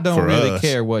new. I don't for really us.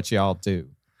 care what y'all do.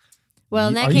 Well,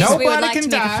 in that Are case, you- we would Nobody like to can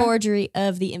make die. a forgery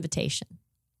of the invitation.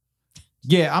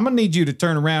 Yeah, I'm gonna need you to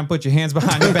turn around, put your hands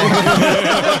behind your back.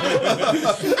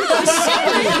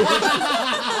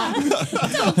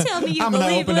 Don't tell me you I'm gonna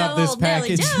believe open up this little Nelly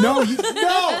package. Joe.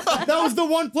 No, that was the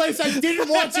one place I didn't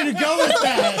want you to go with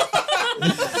that.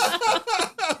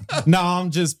 No, I'm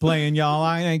just playing, y'all.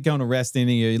 I ain't gonna arrest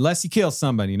any of you unless you kill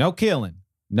somebody. No killing.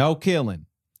 No killing.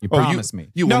 You Oh, you- promise me.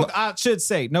 you no, will- I should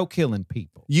say no killing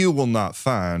people. You will not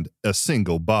find a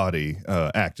single body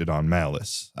acted on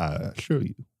malice. I assure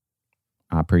you.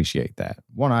 I appreciate that.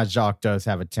 One-Eyed Jacques does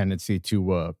have a tendency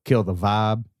to kill the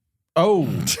vibe. Oh,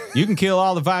 you can kill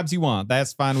all the vibes you want.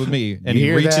 That's fine with me. And You he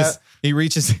hear reaches that? he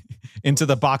reaches into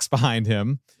the box behind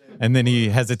him, and then he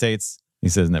hesitates. He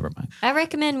says, "Never mind." I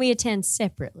recommend we attend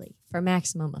separately for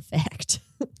maximum effect.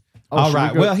 All should we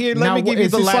right. go- Well, here, let Now, me give you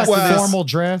is the this last like of a this. formal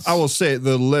dress. I will say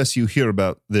the less you hear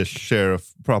about this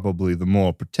sheriff, probably the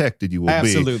more protected you will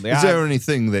Absolutely. be. Is there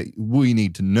anything that we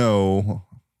need to know?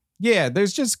 Yeah,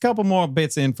 there's just a couple more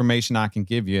bits of information I can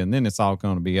give you, and then it's all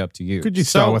going to be up to you. Could you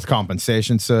start So- with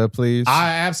compensation, sir, please? I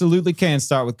absolutely can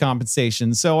start with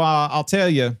compensation. So I'll tell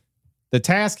you, the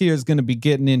task here is going to be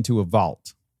getting into a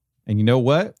vault. And you know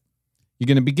what? You're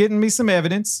going to be getting me some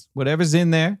evidence, whatever's in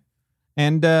there,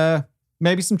 and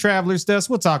maybe some traveler's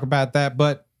dust. We'll talk about that.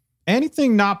 But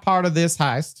anything not part of this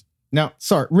heist. No,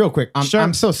 sorry, real quick. Sure.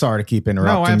 I'm so sorry to keep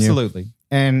interrupting No, you. absolutely.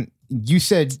 And you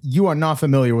said you are not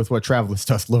familiar with what traveler's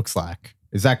dust looks like.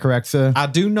 Is that correct, sir? I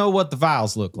do know what the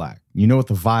vials look like. You know what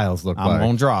the vials look I'm like.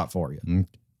 going to draw it for you.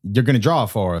 You're going to draw it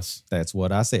for us. That's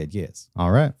what I said, yes. All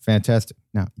right, fantastic.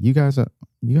 Now, you guys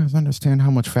understand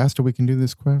how much faster we can do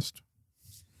this quest?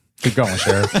 Keep going,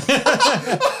 Sheriff.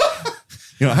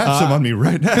 You know, I have some on me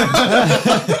right now.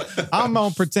 I'm going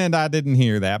to pretend I didn't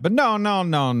hear that. But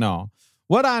no.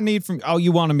 What I need from... Oh,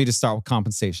 you wanted me to start with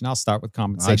compensation. I'll start with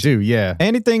compensation. I do, yeah.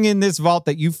 Anything in this vault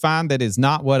that you find that is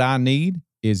not what I need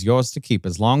is yours to keep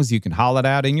as long as you can haul it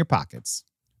out in your pockets.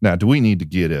 Now, do we need to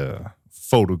get a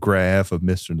photograph of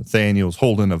Mr. Nathaniels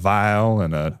holding a vial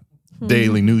and a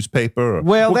daily newspaper? Or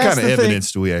Well, what that's kind of the thing.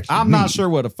 evidence do we actually I'm need? not sure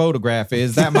what a photograph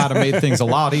is. That might have made things a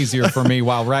lot easier for me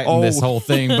while writing this Oh. whole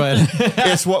thing. But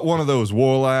It's what one of those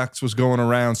warlocks was going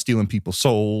around stealing people's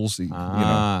souls. You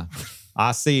know.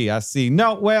 I see.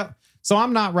 No, well, so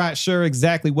I'm not right sure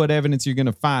exactly what evidence you're going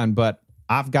to find, but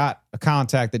I've got a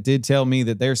contact that did tell me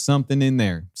that there's something in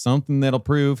there, something that'll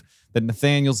prove that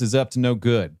Nathaniel's is up to no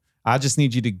good. I just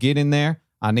need you to get in there.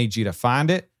 I need you to find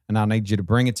it, and I need you to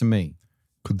bring it to me.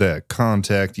 Could that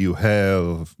contact you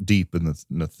have deep in the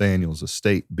Nathaniel's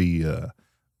estate be of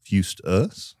use to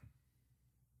us?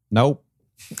 Nope.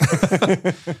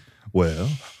 Well,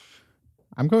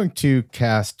 I'm going to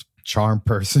cast Charm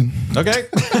Person. Okay.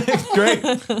 Great.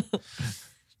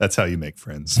 that's how you make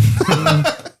friends.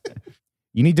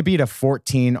 You need to beat a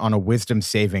 14 on a wisdom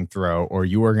saving throw, or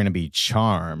you are going to be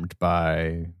charmed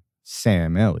by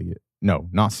Sam Elliott. No,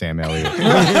 not Sam Elliott.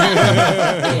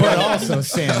 But also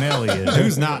Sam Elliott.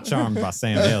 Who's not charmed by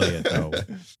Sam Elliott, though?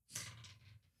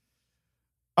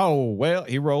 Oh, well,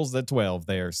 he rolls the 12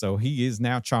 there, so he is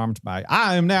now charmed by...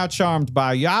 I am now charmed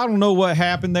by you. I don't know what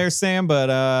happened there, Sam,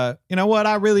 but you know what?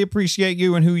 I really appreciate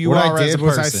you and who you What are I as a did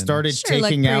was person. I started Sure, look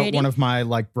taking out pretty. one of my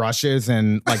like brushes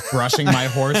and like brushing my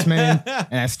horseman,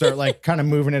 and I start like kind of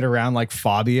moving it around like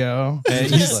Fabio. And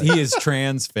he is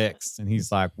transfixed, and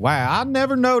he's like, wow, I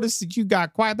never noticed that you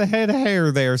got quite the head of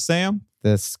hair there, Sam.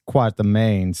 That's quite the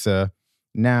mane, sir.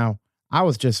 Now, I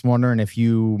was just wondering if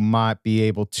you might be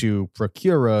able to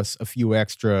procure us a few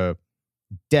extra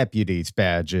deputies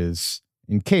badges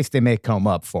in case they may come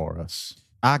up for us.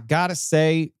 I gotta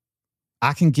say,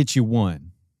 I can get you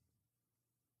one.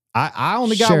 I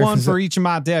only got Sheriff, one is for it- each of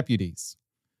my deputies.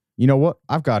 You know what?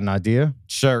 I've got an idea.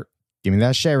 Sure. Give me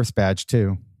that sheriff's badge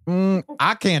too.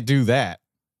 I can't do that.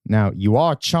 Now, you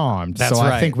are charmed, That's so I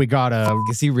right. think we gotta...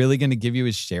 Is he really going to give you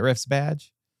his sheriff's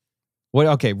badge? What?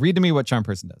 Okay, read to me what charm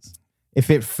person does. If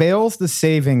it fails the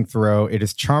saving throw, it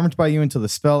is charmed by you until the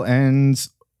spell ends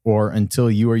or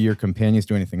until you or your companions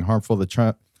do anything harmful. The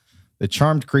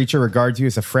charmed creature regards you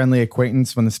as a friendly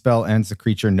acquaintance. When the spell ends, the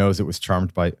creature knows it was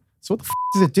charmed by... So what the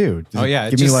does it do? Does Oh it yeah,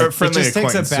 it give just, me like... it friendly just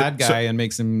takes a acquaintance. bad So- guy and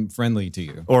makes him friendly to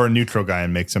you. Or a neutral guy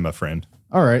and makes him a friend.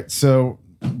 All right, so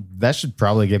that should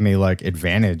probably give me like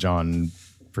advantage on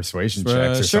persuasion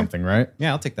checks or sure. something, right?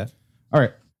 Yeah, I'll take that. All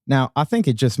right. Now, I think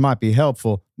it just might be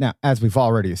helpful. Now, as we've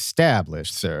already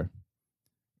established, sir,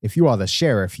 if you are the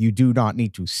sheriff, you do not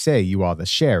need to say you are the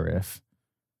sheriff.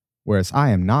 Whereas I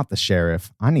am not the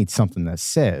sheriff, I need something that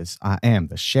says I am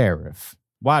the sheriff.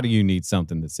 Why do you need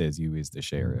something that says you is the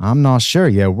sheriff? I'm not sure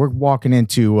yet. We're walking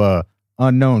into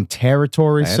unknown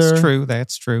territory, That's sir. true.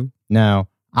 That's true. Now,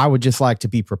 I would just like to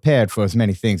be prepared for as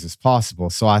many things as possible.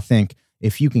 So I think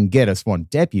if you can get us one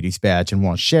deputy's badge and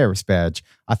one sheriff's badge,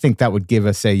 I think that would give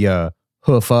us a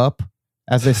hoof up,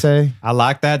 as they say. I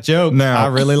like that joke. Now- I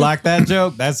really like that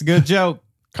joke. That's a good joke.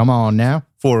 Come on now.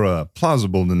 For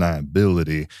plausible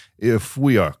deniability, if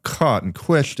we are caught and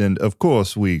questioned, of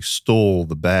course we stole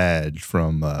the badge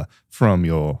from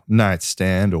your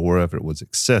nightstand or wherever it was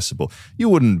accessible. You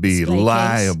wouldn't be Display case.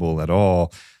 liable at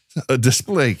all. A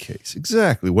display case,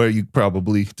 exactly, where you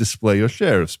probably display your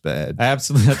sheriff's badge.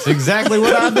 Absolutely. That's exactly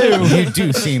what I do. You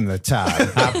do seem the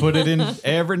type. I put it in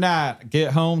every night.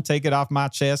 Get home, take it off my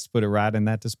chest, put it right in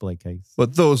that display case.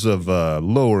 But those of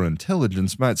lower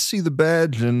intelligence might see the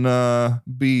badge and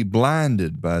be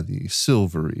blinded by the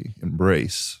silvery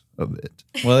embrace of it.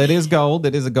 Well, it is gold.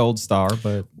 It is a gold star,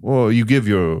 but Well, you give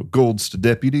your golds to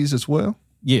deputies as well?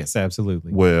 yes,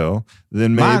 absolutely. Well,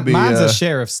 then maybe... Mine's a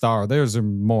sheriff star. Theirs are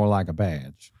more like a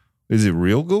badge. is it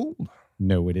real gold?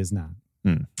 No, it is not.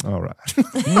 All right.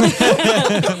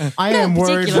 I am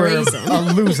worried particular we're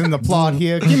reason. losing the plot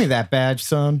here. Give me that badge,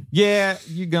 son. Yeah,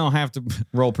 you're going to have to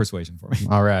roll persuasion for me.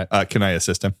 All right. Can I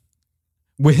assist him?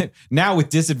 Now with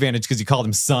disadvantage because you called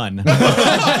him son.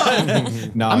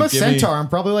 No, I'm a give me- centaur. I'm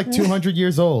probably like 200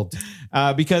 years old.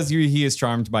 because he is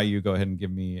charmed by you, go ahead and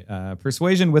give me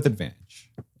persuasion with advantage.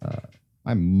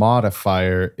 My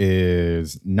modifier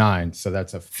is 9, so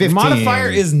that's a 15. Modifier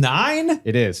is 9?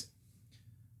 It is.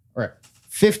 All right.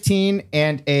 15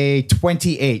 and a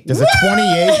 28. Does a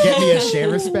 28 get me a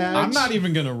sheriff's badge? I'm not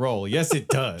even going to roll. Yes, it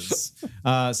does.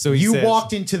 So he You says,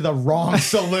 walked into the wrong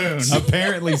saloon.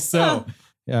 apparently so.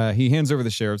 He hands over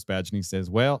the sheriff's badge and he says,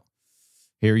 well,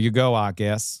 here you go, I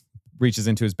guess. Reaches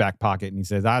into his back pocket and he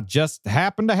says, I just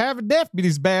happen to have a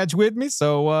deputy's badge with me.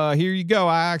 So here you go.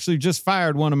 I actually just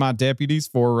fired one of my deputies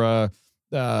for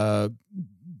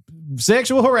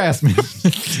sexual harassment.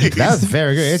 That's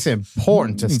very good. It's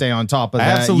important to stay on top of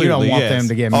that. Absolutely, You don't want yes. them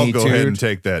to get I'll me go ahead and too.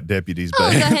 take that deputy's Oh, go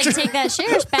badge. ahead and take that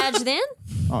sheriff's badge then.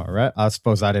 All right. I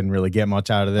suppose I didn't really get much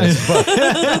out of this.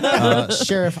 But,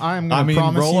 Sheriff, I'm going to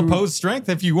promise roll you. opposed strength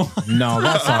if you want. No,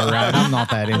 that's all right. I'm not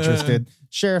that interested.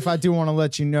 Sheriff, I do want to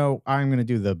let you know I'm going to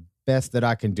do the best that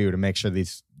I can do to make sure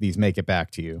these make it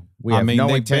back to you. We have no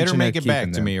they intention better of make it back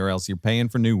keeping to them. me or else you're paying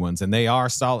for new ones. And they are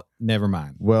solid. Never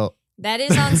mind. Well, That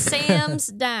is on Sam's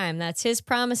dime. That's his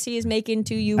promise he is making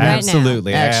to you right now.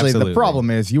 Absolutely. Actually, absolutely. the problem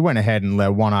is you went ahead and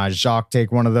let One-Eyed Jacques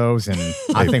take one of those, and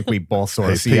I think we both sort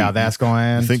of see Pete, how that's going to I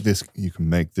end. think you can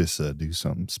make this do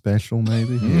something special,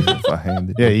 maybe. If I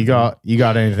hand it. Yeah, you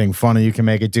got anything funny you can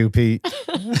make it do, Pete?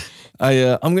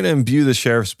 I'm going to imbue the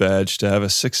sheriff's badge to have a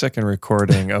 6-second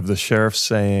recording of the sheriff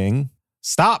saying,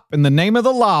 Stop in the name of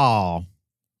the law.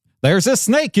 There's a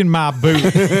snake in my boot.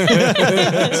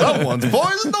 Someone's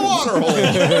poisoned the water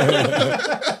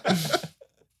hole.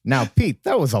 Now, Pete,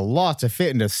 that was a lot to fit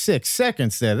into 6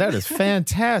 seconds there. That is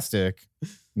fantastic.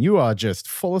 You are just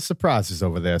full of surprises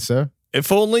over there, sir.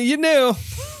 if only you knew.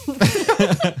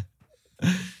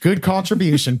 Good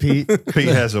contribution, Pete. Pete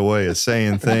has a way of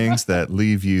saying things that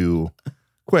leave you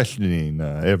questioning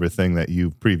everything that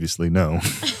you've previously known.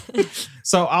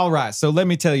 So, all right. So let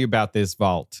me tell you about this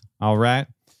vault. All right.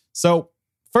 So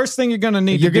first thing you're going to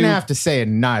need You're to do. going to have to say it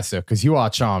nicer because you are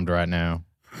charmed right now.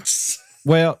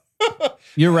 Well,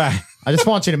 you're right. I just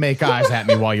want you to make eyes at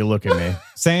me while you look at me.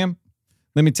 Sam,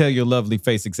 let me tell your lovely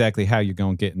face exactly how you're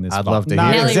going to get in this I'd vault. love to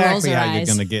Not hear it. Nelly rolls exactly her how you're eyes.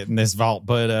 going to get in this vault,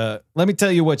 but let me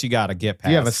tell you what you got to get past.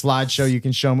 Do you have a slideshow you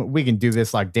can show me? We can do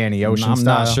this like Danny Ocean I'm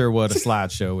style. not sure what a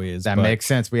slideshow is. That but makes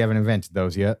sense. We haven't invented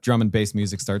those yet. drum and bass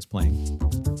music starts playing.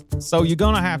 So you're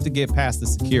going to have to get past the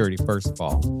security, first of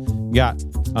all. You got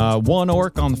one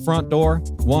orc on the front door,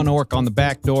 one orc on the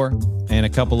back door, and a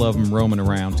couple of them roaming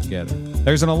around together.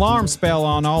 There's an alarm spell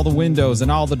on all the windows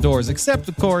and all the doors, except,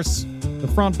 of course, the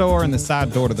front door and the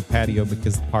side door to the patio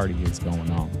because the party is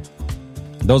going on.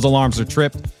 Those alarms are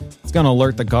tripped. It's going to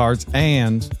alert the guards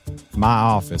and my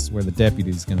office where the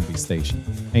deputy is going to be stationed.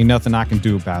 Ain't nothing I can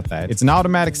do about that. It's an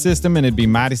automatic system, and it'd be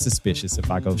mighty suspicious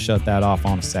if I go shut that off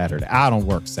on a Saturday. I don't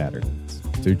work Saturdays.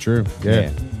 Too true.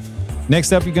 Yeah.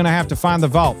 Next up, you're going to have to find the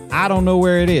vault. I don't know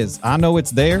where it is. I know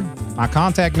it's there. My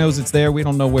contact knows it's there. We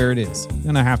don't know where it is. You're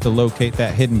going to have to locate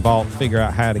that hidden vault, figure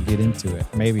out how to get into it.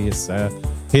 Maybe it's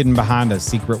hidden behind a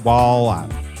secret wall. I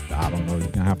don't know. You're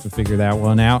going to have to figure that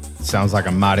one out. Sounds like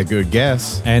a mighty good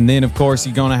guess. And then, of course,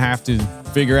 you're going to have to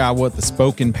figure out what the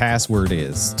spoken password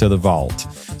is to the vault.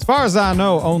 As far as I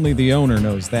know, only the owner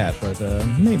knows that, but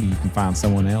maybe you can find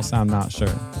someone else. I'm not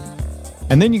sure.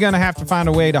 And then you're going to have to find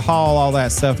a way to haul all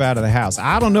that stuff out of the house.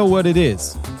 I don't know what it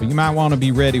is, but you might want to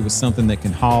be ready with something that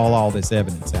can haul all this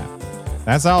evidence out.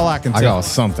 That's all I can I tell. got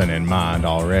something in mind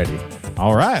already.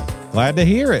 All right. Glad to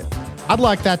hear it. I'd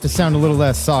like that to sound a little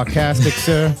less sarcastic,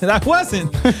 sir. That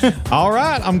wasn't. All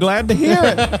right. I'm glad to hear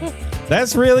it.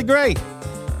 That's really great.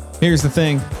 Here's the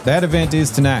thing. That event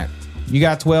is tonight. You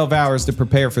got 12 hours to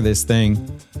prepare for this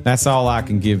thing. That's all I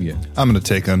can give you. I'm going to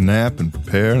take a nap and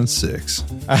prepare in 6.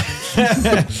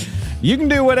 You can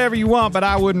do whatever you want, but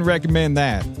I wouldn't recommend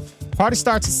that. Party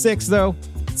starts at 6, though.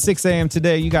 6 a.m.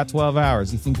 today. You got 12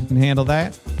 hours. You think you can handle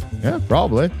that? Yeah,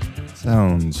 probably.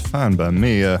 Sounds fine by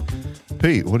me.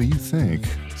 Pete, what do you think?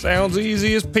 Sounds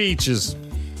easy as peaches.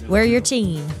 We're your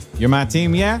team. You're my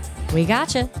team, yeah? We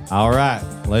gotcha. All right.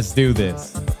 Let's do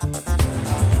this.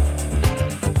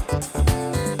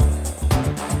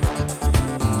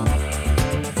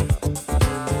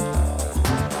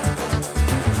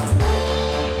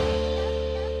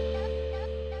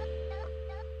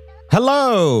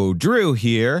 Hello, Drew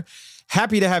here.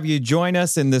 Happy to have you join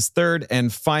us in this third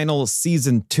and final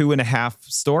season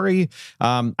 2.5 story.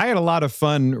 I had a lot of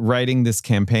fun writing this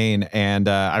campaign, and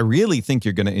I really think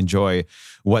you're going to enjoy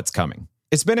what's coming.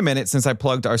 It's been a minute since I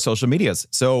plugged our social medias,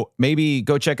 so maybe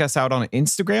go check us out on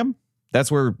Instagram.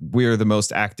 That's where we're the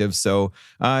most active. So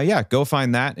yeah, go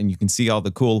find that, and you can see all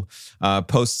the cool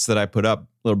posts that I put up,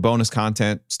 little bonus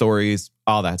content, stories,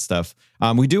 all that stuff.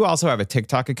 We do also have a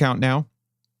TikTok account now.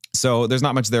 So there's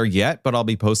not much there yet, but I'll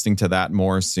be posting to that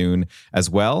more soon as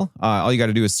well. All you got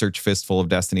to do is search Fistful of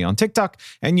Destiny on TikTok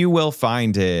and you will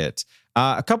find it.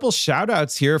 A couple shout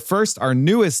outs here. First, our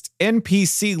newest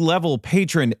NPC level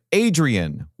patron,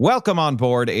 Adrian. Welcome on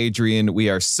board, Adrian. We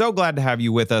are so glad to have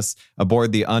you with us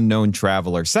aboard the Unknown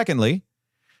Traveler. Secondly,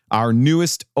 our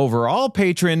newest overall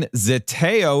patron,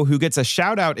 Zeteo, who gets a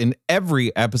shout out in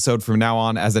every episode from now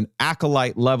on as an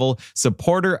acolyte level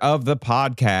supporter of the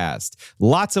podcast.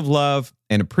 Lots of love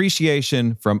and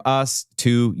appreciation from us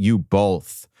to you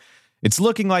both. It's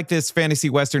looking like this fantasy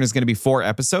western is going to be 4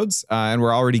 episodes, and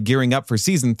we're already gearing up for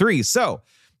season 3. So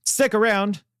stick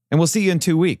around, and we'll see you in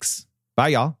 2 weeks. Bye,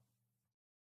 y'all.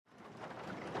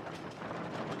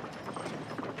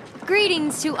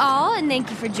 Greetings to all, and thank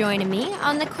you for joining me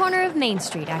on the corner of Main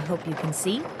Street, I hope you can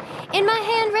see. In my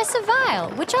hand rests a vial,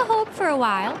 which I'll hold for a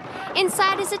while.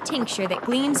 Inside is a tincture that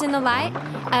gleams in the light,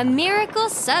 a miracle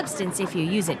substance if you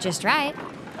use it just right.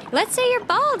 Let's say you're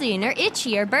balding or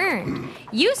itchy or burned.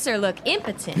 You, sir, look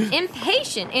impotent,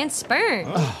 impatient, and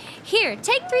spurned. Here,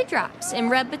 take 3 drops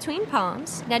and rub between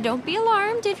palms. Now don't be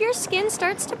alarmed if your skin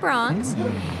starts to bronze.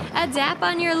 A dap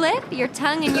on your lip, your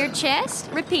tongue, and your chest.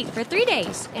 Repeat for 3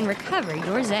 days and recover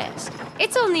your zest.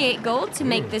 It's only 8 gold to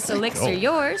make this elixir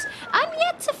yours. I'm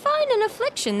yet to find an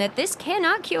affliction that this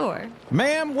cannot cure.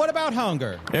 Ma'am, what about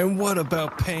hunger? And what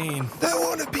about pain? I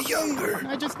want to be younger.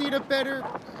 I just need a better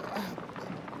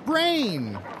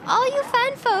brain. All you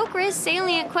fine folk raise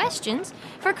salient questions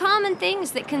for common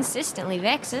things that consistently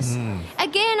vex us.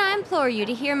 Again, I implore you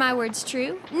to hear my words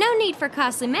true. No need for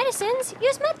costly medicines.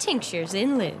 Use my tinctures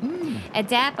in lieu. A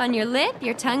dap on your lip,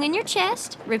 your tongue, and your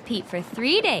chest. Repeat for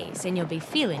 3 days, and you'll be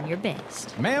feeling your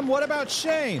best. Ma'am, what about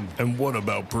shame? And what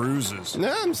about bruises?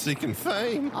 Now I'm seeking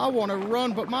fame. I want to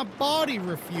run, but my body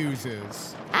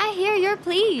refuses. I hear your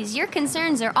pleas. Your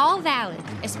concerns are all valid.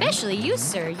 Especially you,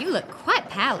 sir. You look quite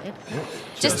pallid.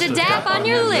 Just a dap on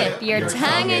your lip, your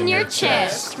tongue, and your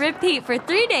chest. Repeat for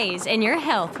 3 days, and your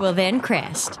health will then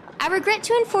crest. I regret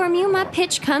to inform you my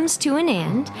pitch comes to an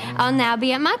end. I'll now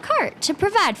be at my cart to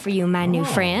provide for you, my new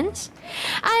friends.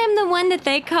 I am the one that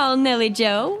they call Nelly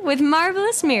Joe, with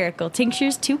marvelous miracle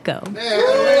tinctures to go.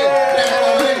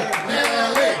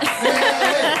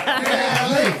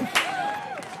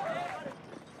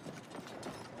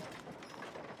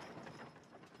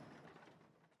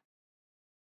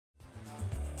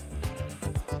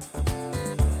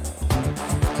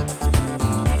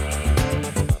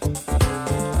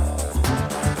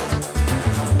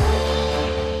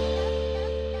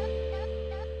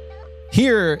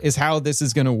 Here is how this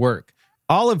is going to work.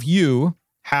 All of you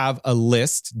have a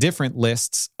list, different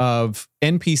lists of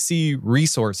NPC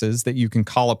resources that you can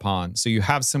call upon. So you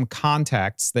have some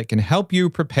contacts that can help you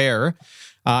prepare,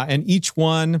 and each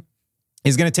one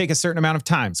is going to take a certain amount of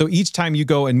time. So each time you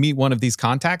go and meet one of these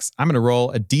contacts, I'm going to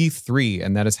roll a D3,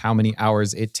 and that is how many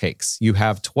hours it takes. You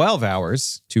have 12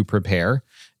 hours to prepare,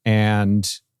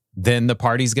 and then the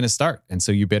party's going to start. And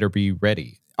so you better be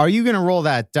ready. Are you going to roll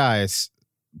that dice?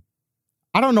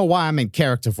 I don't know why I'm in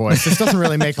character voice. This doesn't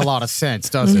really make a lot of sense,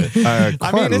 does it? I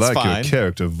quite it's like fine. your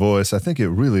character voice. I think it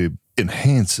really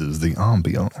enhances the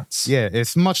ambiance. Yeah,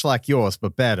 it's much like yours,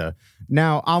 but better.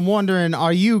 Now, I'm wondering,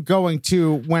 are you going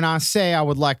to, when I say I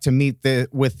would like to meet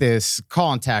with this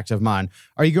contact of mine,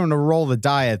 are you going to roll the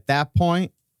die at that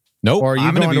point? Nope. Or are you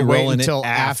I'm going gonna to be wait rolling until it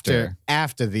after.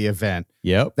 after the event?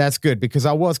 Yep. That's good, because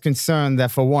I was concerned that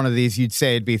for one of these, you'd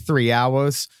say it'd be 3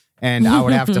 hours. And I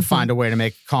would have to find a way to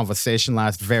make a conversation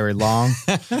last very long.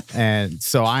 And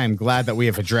so I am glad that we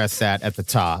have addressed that at the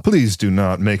top. Please do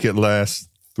not make it last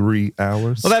 3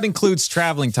 hours. Well, that includes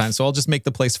traveling time, so I'll just make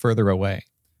the place further away.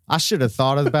 I should have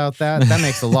thought about that. That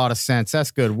makes a lot of sense.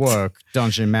 That's good work,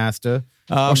 Dungeon Master.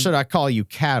 Or should I call you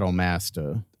Cattle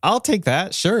Master? I'll take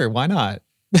that. Sure. Why not?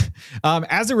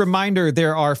 As a reminder,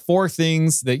 there are 4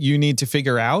 things that you need to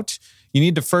figure out. You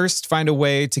need to first find a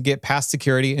way to get past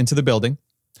security into the building.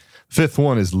 5th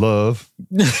one is love.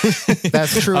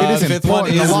 That's true. It is 5th one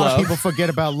important. is A lot love. of people forget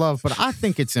about love, but I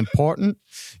think it's important.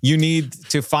 You need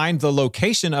to find the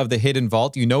location of the hidden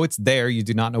vault. You know it's there. You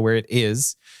do not know where it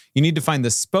is. You need to find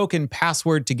the spoken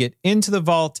password to get into the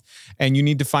vault. And you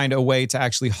need to find a way to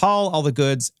actually haul all the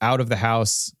goods out of the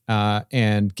house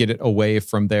and get it away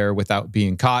from there without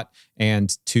being caught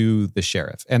and to the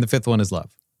sheriff. And the 5th one is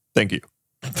love. Thank you.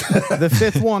 The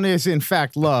 5th one is, in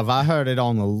fact, love. I heard it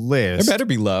on the list. There better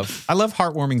be love. I love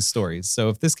heartwarming stories. So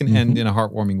if this can end in a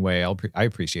heartwarming way, I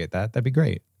appreciate that. That'd be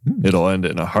great. It'll end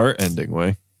in a heart-ending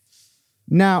way.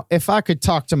 Now, if I could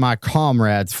talk to my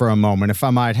comrades for a moment, if I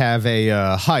might have a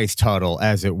heist huddle,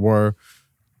 as it were.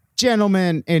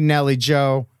 Gentlemen in Nelly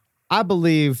Joe, I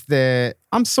believe that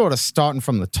I'm sort of starting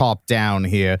from the top down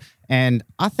here, and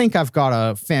I think I've got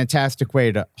a fantastic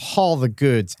way to haul the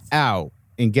goods out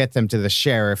and get them to the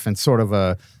sheriff and sort of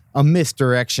a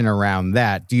misdirection around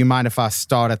that. Do you mind if I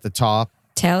start at the top?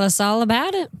 Tell us all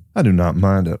about it. I do not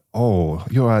mind at all.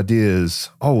 Your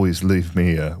ideas always leave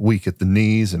me weak at the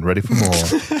knees and ready for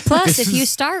more. Plus, if you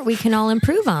start, we can all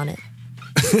improve on it.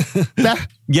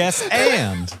 Yes,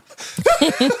 and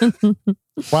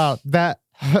Wow,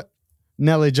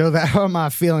 Nelly Joe, that hurt my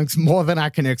feelings more than I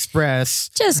can express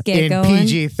Just get in going.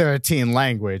 PG-13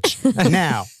 language.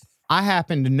 Now, I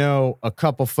happen to know a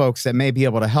couple folks that may be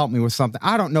able to help me with something.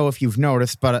 I don't know if you've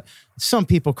noticed, but some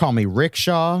people call me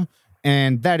Rickshaw,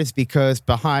 and that is because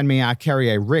behind me I carry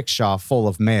a rickshaw full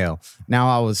of mail. Now,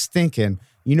 I was thinking,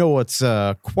 you know what's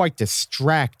quite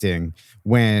distracting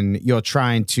when you're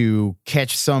trying to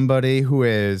catch somebody who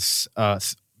is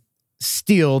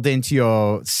stealed into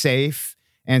your safe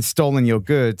and stolen your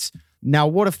goods? Now,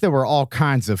 what if there were all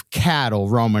kinds of cattle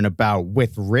roaming about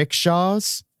with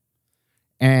rickshaws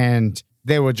and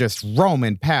they were just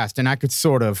roaming past and I could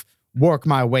sort of work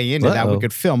my way into that? We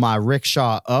could fill my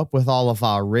rickshaw up with all of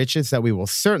our riches that we will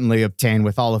certainly obtain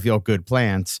with all of your good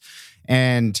plans.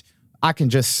 And I can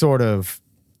just sort of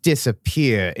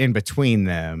disappear in between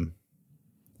them.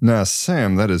 Now,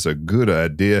 Sam, that is a good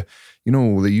idea. You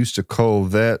know, they used to call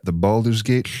that the Baldur's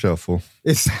Gate Shuffle.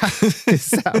 Is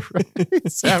that right?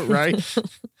 Is that right?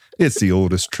 It's the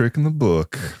oldest trick in the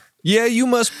book. Yeah, you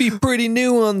must be pretty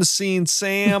new on the scene,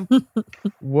 Sam.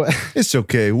 What? It's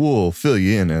okay. We'll fill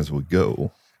you in as we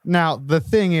go. Now, the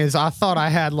thing is, I thought I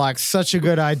had like such a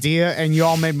good idea and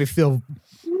y'all made me feel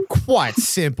quite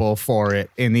simple for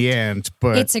it in the end,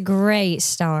 but It's a great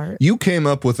start. You came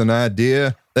up with an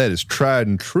idea that is tried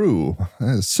and true.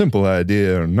 A simple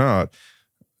idea or not,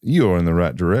 you're in the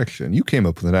right direction. You came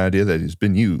up with an idea that has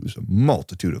been used a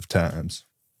multitude of times.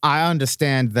 I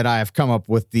understand that I have come up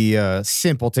with the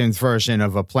simpleton's version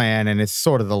of a plan, and it's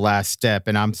sort of the last step,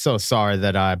 and I'm so sorry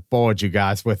that I bored you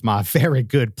guys with my very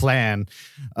good plan.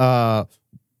 Now,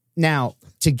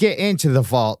 to get into the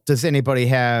vault, does anybody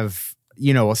have,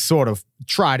 you know, a sort of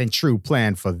tried and true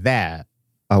plan for that?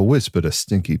 I whispered to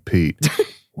Stinky Pete,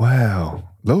 wow,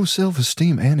 low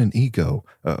self-esteem and an ego,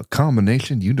 a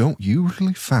combination you don't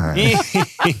usually find.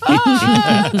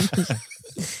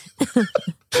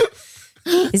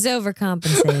 He's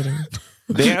overcompensating.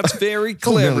 That's very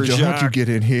clever, Joe, how'd you Jacques. get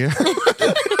in here?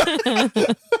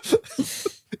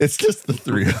 It's just the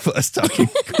three of us talking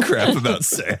crap about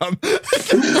Sam.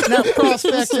 Now,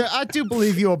 Prospector, I do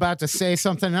believe you were about to say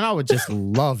something, and I would just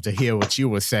love to hear what you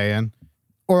were saying.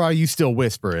 Or are you still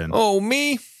whispering? Oh,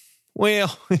 me?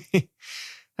 Well,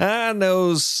 I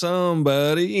know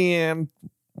somebody, and,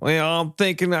 well, I'm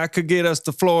thinking I could get us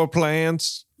the floor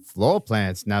plans. Floor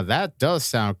plans. Now, that does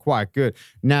sound quite good.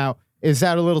 Now, is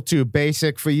that a little too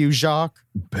basic for you, Jacques?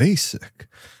 Basic.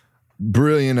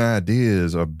 Brilliant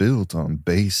ideas are built on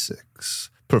basics.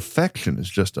 Perfection is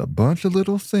just a bunch of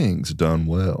little things done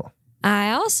well.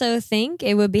 I also think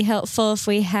it would be helpful if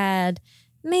we had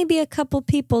maybe a couple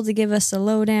people to give us a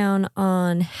lowdown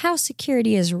on how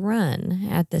security is run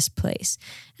at this place.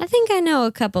 I think I know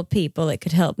a couple people that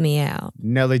could help me out.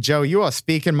 Nelly Joe, you are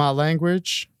speaking my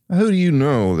language. Who do you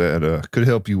know that could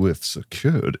help you with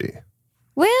security?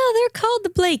 Well, they're called the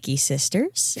Blakey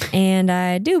sisters, and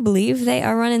I do believe they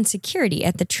are running security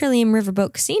at the Trillium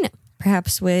Riverboat Casino.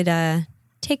 Perhaps we'd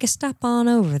take a stop on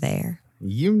over there.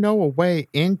 You know a way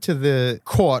into the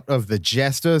court of the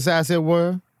jesters, as it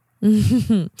were?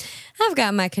 I've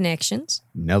got my connections.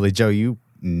 Nelly Joe, you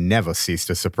never cease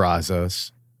to surprise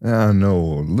us. I know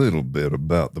a little bit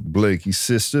about the Blakey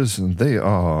sisters, and they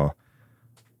are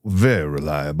very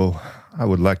reliable. I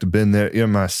would like to bend their ear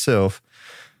myself.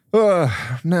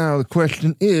 Now the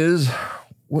question is,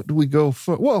 what do we go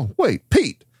for? Whoa, wait,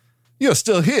 Pete, you're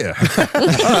still here.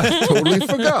 I totally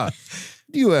forgot.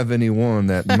 Do you have anyone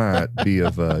that might be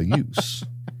of use?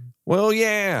 Well,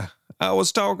 yeah, I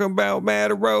was talking about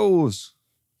Maddie Rose.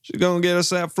 She's going to get us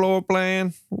that floor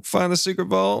plan. We'll find the secret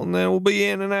vault, and then we'll be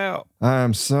in and out.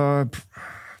 I'm sorry,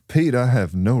 Pete, I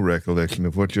have no recollection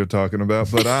of what you're talking about,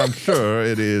 but I'm sure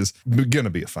it is going to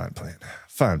be a fine plan.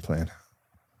 Fine plan.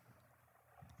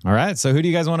 All right. So who do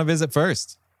you guys want to visit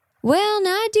first? Well,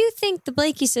 now I do think the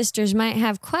Blakey sisters might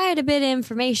have quite a bit of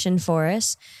information for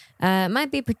us. It might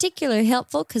be particularly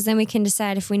helpful because then we can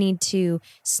decide if we need to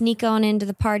sneak on into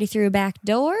the party through a back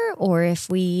door or if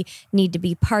we need to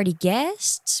be party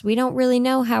guests. We don't really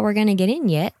know how we're going to get in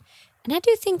yet. And I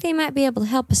do think they might be able to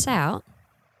help us out.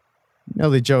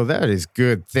 Nelly Joe, that is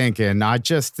good thinking. I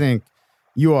just think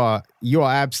you are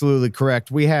absolutely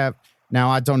correct. We have, now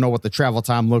I don't know what the travel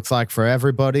time looks like for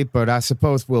everybody, but I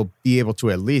suppose we'll be able to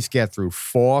at least get through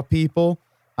 4 people,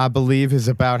 I believe is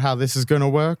about how this is going to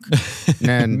work.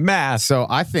 And Math. so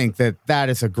I think that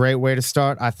is a great way to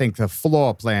start. I think the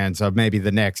floor plans are maybe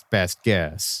the next best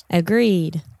guess.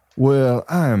 Agreed. Well,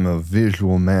 I'm a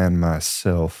visual man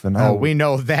myself, and Oh, we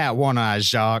know that, One-Eye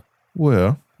Jacques.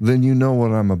 Well, then you know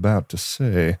what I'm about to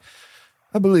say.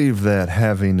 I believe that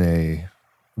having a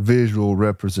visual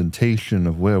representation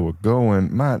of where we're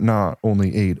going might not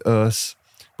only aid us,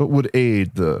 but would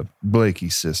aid the Blakey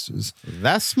sisters.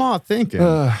 That's smart thinking.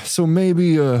 So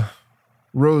maybe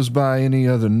Rose by any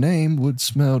other name would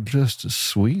smell just as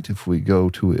sweet if we go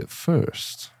to it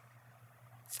first.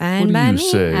 Fine What do by you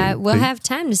me. say, We'll Pete? have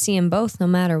time to see them both no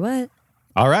matter what.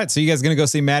 All right. So you guys going to go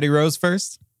see Maddie Rose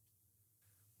first?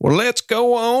 Well, let's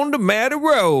go on to Maddie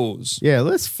Rose. Yeah,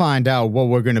 let's find out what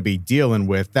we're going to be dealing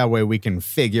with. That way we can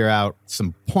figure out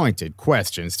some pointed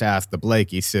questions to ask the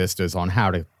Blakey sisters on how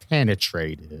to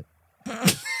penetrate it.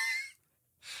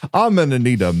 I'm going to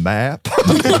need a map. Oh,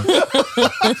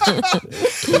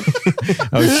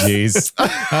 jeez.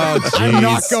 Oh, jeez. I'm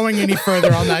not going any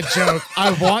further on that joke.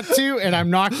 I want to, and I'm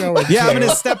not going to. Yeah, I'm going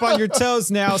to step on your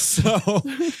toes now.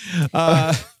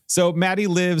 So Maddie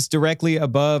lives directly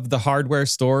above the hardware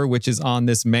store, which is on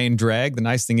this main drag. The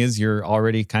nice thing is you're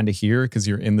already kind of here because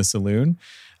you're in the saloon.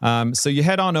 So you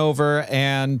head on over,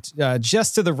 and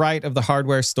just to the right of the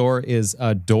hardware store is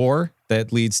a door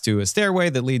that leads to a stairway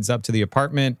that leads up to the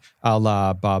apartment, a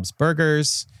la Bob's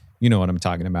Burgers. You know what I'm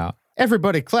talking about.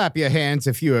 Everybody clap your hands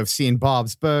if you have seen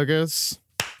Bob's Burgers.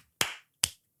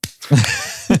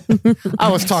 I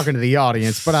was talking to the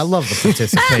audience, but I love the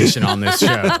participation on this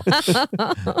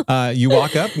show. You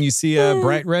walk up and you see a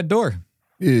bright red door.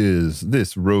 Is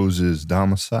this Rose's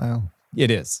domicile? It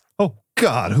is. Oh,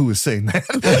 God, who was saying that?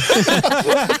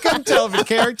 I couldn't tell if a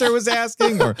character was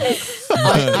asking or...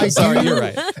 Sorry, you're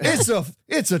right.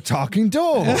 It's a talking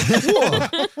door. Whoa.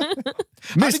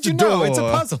 How did you know? It's a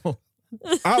puzzle.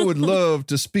 I would love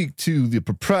to speak to the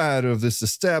proprietor of this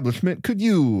establishment. Could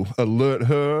you alert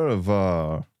her of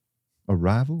our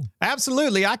arrival?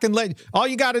 Absolutely. I can let... All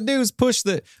you got to do is push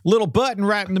the little button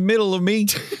right in the middle of me.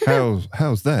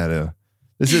 How's that?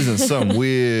 This isn't some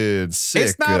weird, sick...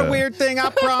 It's not a weird thing, I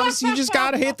promise. You just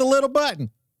got to hit the little button.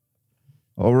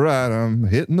 All right, I'm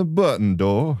hitting the button,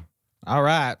 door. All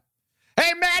right.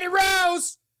 Hey, Maddie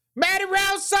Rose! Maddie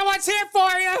Rose, someone's here for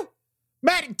you!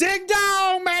 Maddie, ding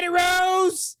dong, Maddie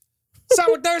Rose!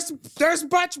 So there's a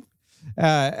bunch...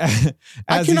 I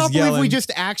cannot believe we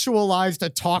just actualized a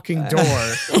talking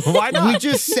door. Why not? We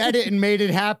just said it and made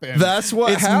it happen. That's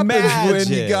what It's happens magic.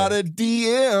 when you got a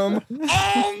DM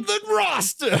on the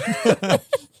roster.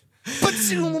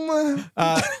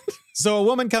 So a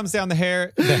woman comes down the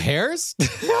hairs?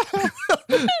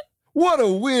 What a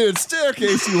weird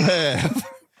staircase you have.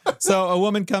 So a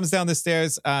woman comes down the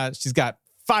stairs. She's got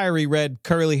fiery red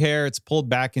curly hair. It's pulled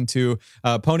back into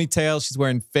a ponytail. She's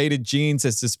wearing faded jeans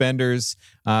as suspenders,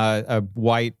 a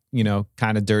white,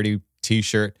 kind of dirty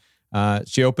t-shirt.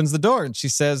 She opens the door and she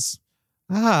says,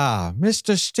 "Ah,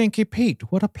 Mr. Stinky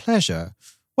Pete, what a pleasure.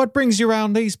 What brings you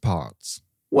around these parts?"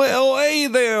 Well, hey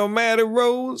there, Maddie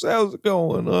Rose. How's it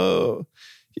going?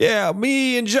 Yeah,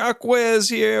 me and Jacquez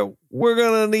here, we're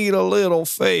gonna need a little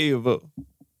favor.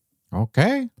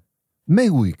 Okay. May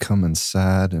we come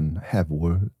inside and have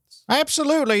words?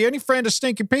 Absolutely. Any friend of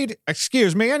Stinky Pete,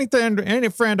 any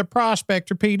friend of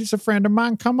Prospector Pete is a friend of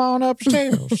mine. Come on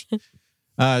upstairs.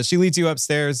 She leads you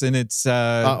upstairs and it's...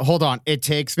 Hold on. It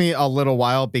takes me a little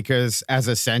while because as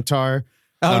a centaur,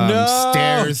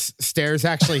 no. stairs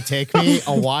actually take me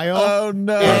a while. Oh,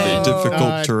 no. And,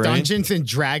 Difficult terrain. Dungeons and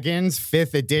Dragons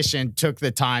 5th edition took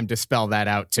the time to spell that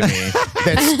out to me.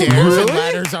 That stairs and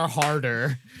ladders are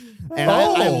harder. And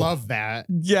I love that.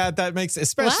 Yeah, that makes...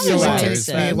 Especially So Ladders it makes takes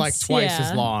me sense. like twice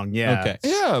as long. Yeah. Okay.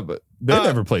 Yeah, but they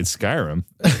never played Skyrim.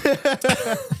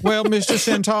 Well, Mr.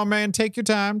 Centaur Man, take your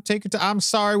time. I'm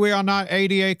sorry we are not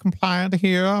ADA compliant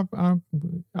here.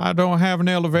 I don't have an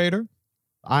elevator.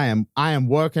 I am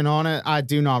working on it. I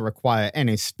do not require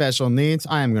any special needs.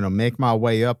 I am going to make my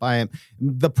way up.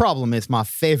 The problem is my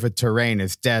favorite terrain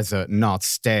is desert, not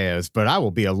stairs, but I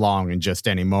will be along in just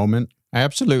any moment.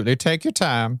 Absolutely. Take your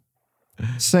time.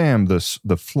 Sam,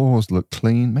 the floors look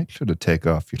clean. Make sure to take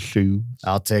off your shoes.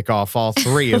 I'll take off all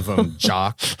 3 of them,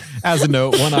 Jock. As a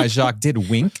note, One-Eye Jacques did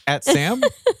wink at Sam.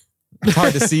 It's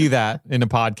hard to see that in a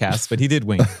podcast, but he did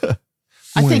wink.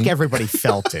 I think everybody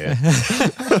felt it.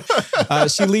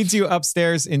 She leads you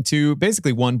upstairs into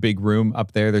basically one big room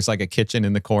up there. There's like a kitchen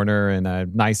in the corner and a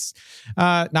nice,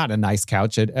 not a nice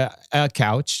couch, a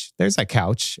couch. There's a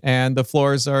couch. And the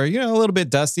floors are, a little bit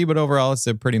dusty, but overall it's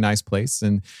a pretty nice place.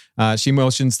 And she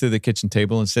motions to the kitchen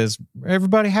table and says,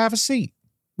 "Everybody have a seat."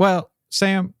 "Well,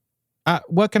 Sam,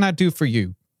 what can I do for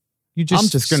you?" I'm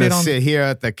just going to sit here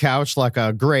at the couch like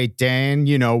a Great Dane,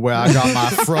 where I got my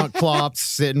front clops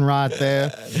sitting right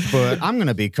there. But I'm going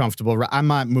to be comfortable. I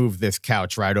might move this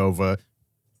couch right over.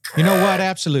 You know what?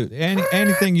 Absolutely.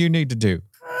 Anything you need to do.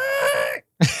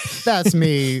 That's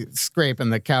me scraping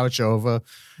the couch over.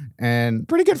 And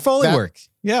Pretty good Foley work.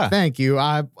 Yeah. Thank you.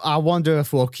 I wonder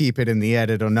if we'll keep it in the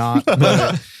edit or not.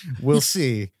 But we'll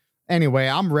see. Anyway,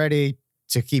 I'm ready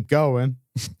to keep going.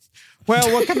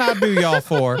 Well, what can I do y'all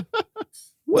for?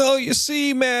 Well, you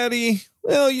see, Maddie,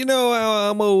 you know how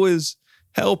I'm always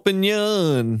helping you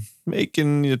and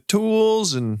making you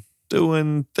tools and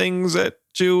doing things that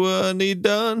you need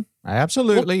done.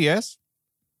 Absolutely, yes.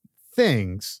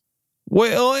 Things.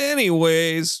 Well,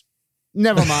 anyways,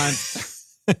 Never mind.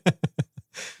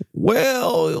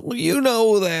 well, you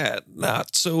know that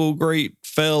not so great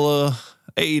fella,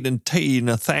 Aiden T.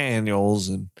 Nathaniels.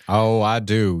 And Oh, I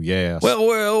do. Yes. well,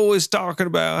 we're always talking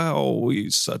about how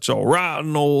he's such a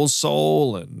rotten old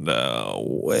soul. And,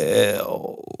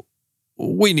 well,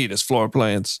 we need his floor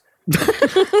plans.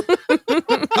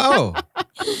 oh.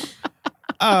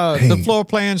 The floor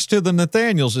plans to the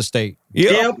Nathaniels estate.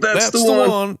 Yep, that's the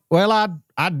one. Well,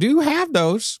 I do have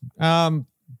those.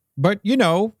 But you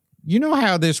know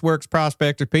how this works,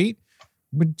 Prospector Pete.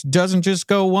 It doesn't just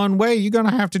go one way. You're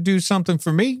gonna have to do something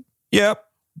for me. Yep.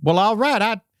 Well, all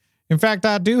right. In fact,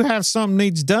 I do have something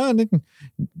needs done. It'd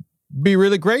be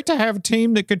really great to have a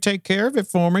team that could take care of it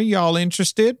for me. Y'all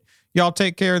interested? Y'all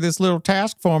take care of this little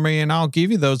task for me, and I'll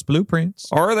give you those blueprints.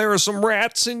 Are there some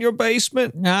rats in your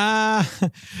basement?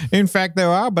 In fact, there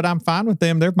are, but I'm fine with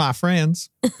them. They're my friends.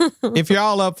 If you're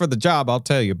all up for the job, I'll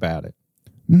tell you about it.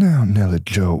 Now, Nelly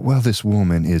Joe, while this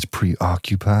woman is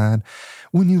preoccupied,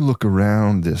 when you look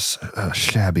around this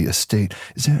shabby estate,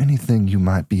 is there anything you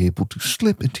might be able to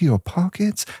slip into your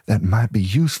pockets that might be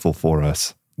useful for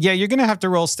us? Yeah, you're going to have to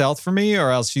roll stealth for me, or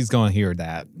else she's going to hear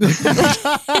that.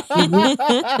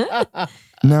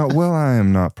 Now, while I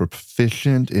am not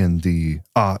proficient in the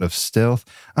art of stealth,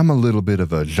 I'm a little bit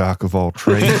of a jack of all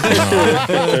trades.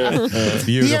 Beautiful.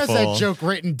 He has that joke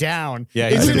written down. Yeah,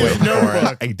 it's he's in been his waiting for it.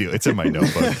 notebook. I do. It's in my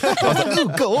notebook. I was like,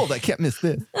 ooh, gold. I can't miss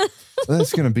this. So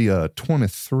that's going to be a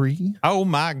 23. Oh,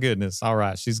 my goodness. All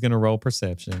right. She's going to roll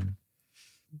perception.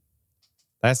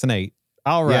 That's an 8.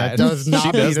 All right. Yeah, it does not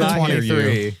she beat does a not hear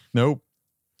 23. you. Nope.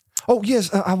 Oh,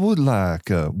 yes, I would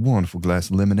like a wonderful glass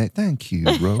of lemonade. Thank you,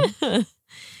 Rose.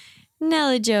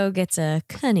 Nellie Jo gets a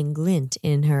cunning glint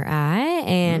in her eye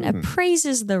and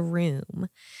appraises the room.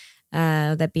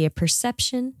 That be a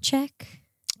perception check?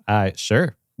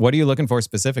 Sure. What are you looking for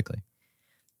specifically?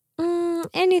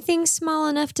 Anything small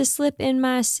enough to slip in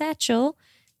my satchel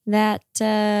that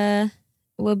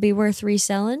will be worth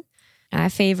reselling. I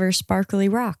favor sparkly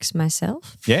rocks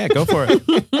myself. Yeah, go for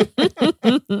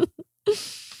it.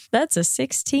 That's a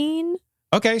 16.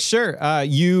 Okay, sure.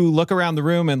 You look around the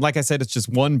room, and like I said, it's just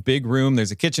one big room.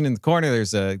 There's a kitchen in the corner.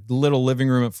 There's a little living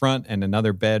room up front and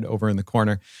another bed over in the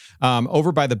corner.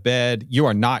 Over by the bed, you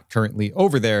are not currently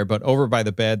over there, but over by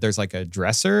the bed, there's like a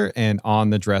dresser, and on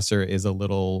the dresser is a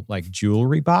little like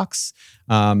jewelry box.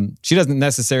 She doesn't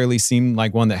necessarily seem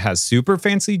like one that has super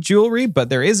fancy jewelry, but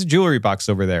there is a jewelry box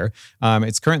over there.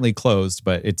 It's currently closed,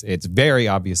 but it's very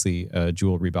obviously a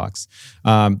jewelry box.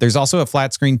 There's also a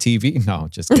flat screen TV. No,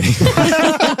 just kidding.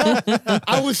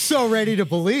 I was so ready to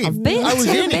believe. A bit I was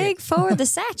too in it. big for the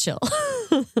satchel.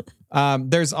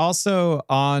 There's also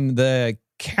on the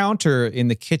counter in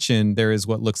the kitchen, there is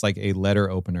what looks like a letter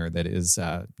opener that is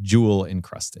jewel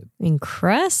encrusted.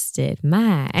 Encrusted,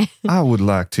 my. I would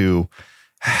like to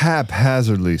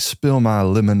haphazardly spill my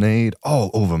lemonade all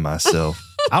over myself.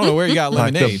 I don't know where you got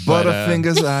Like lemonade. the but,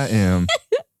 Butterfingers I am.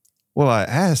 Well, I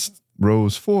asked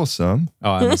Rose for some.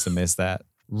 Oh, I must have missed that.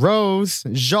 Rose,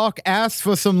 Jacques asked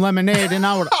for some lemonade, and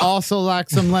I would also like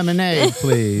some lemonade,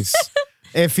 please.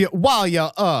 While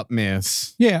you're up,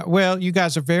 miss. Yeah, well, you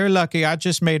guys are very lucky. I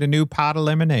just made a new pot of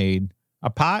lemonade. A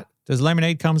pot? Does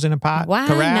lemonade comes in a pot? Why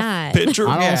Carafe? not? Pitcher.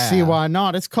 I don't Yeah. see why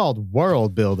not. It's called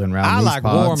world building around I these like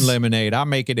pods. warm lemonade. I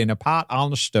make it in a pot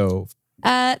on the stove.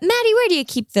 Maddie, where do you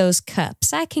keep those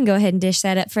cups? I can go ahead and dish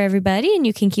that up for everybody, and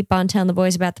you can keep on telling the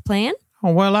boys about the plan.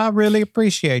 Oh, well, I really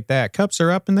appreciate that. Cups are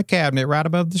up in the cabinet right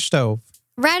above the stove.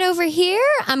 Right over here,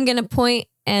 I'm going to point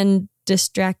and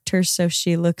distract her so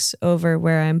she looks over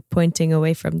where I'm pointing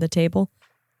away from the table.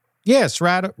 Yes,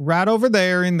 right over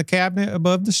there in the cabinet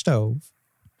above the stove.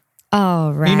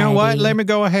 All right. You know what? Let me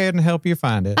go ahead and help you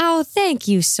find it. Oh, thank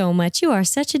you so much. You are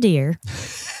such a dear.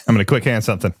 I'm going to quick hand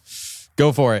something.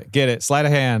 Go for it. Get it. Sleight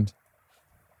of hand.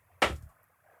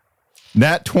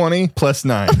 Nat 20 plus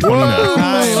 9. 29.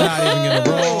 I'm not even going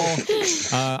to roll.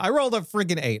 I rolled a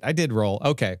freaking 8. I did roll.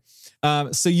 Okay.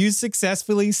 So you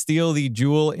successfully steal the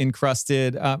jewel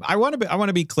encrusted. I want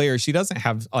to be clear. She doesn't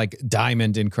have like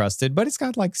diamond encrusted, but it's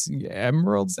got like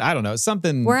emeralds. I don't know,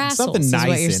 something We're assholes, something is nice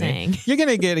what you're in saying. it. You're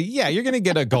gonna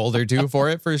get a gold or two for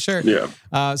it for sure.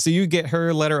 Yeah. So you get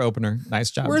her letter opener.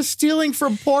 Nice job. We're stealing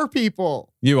from poor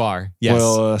people. You are. Yes.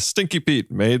 Well, Stinky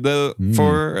Pete made the for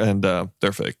her, and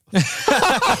they're fake.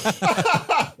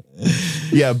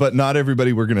 Yeah, but not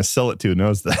everybody we're going to sell it to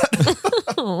knows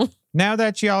that. Now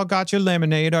that y'all got your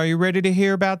lemonade, are you ready to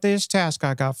hear about this task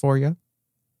I got for you?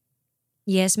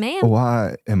 Yes, ma'am. Oh,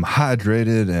 I am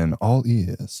hydrated and all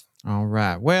ears. All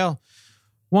right. Well,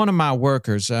 one of my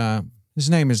workers, his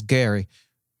name is Gary.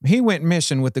 He went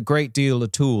missing with a great deal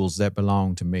of tools that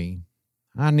belong to me.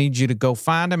 I need you to go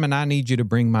find him, and I need you to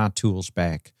bring my tools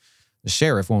back. The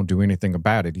sheriff won't do anything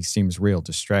about it. He seems real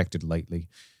distracted lately.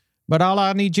 But all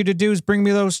I need you to do is bring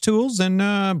me those tools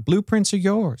and blueprints are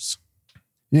yours.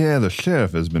 Yeah, the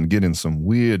sheriff has been getting some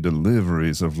weird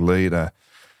deliveries of late. I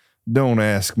don't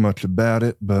ask much about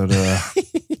it, but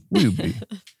we'll be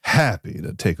happy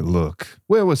to take a look.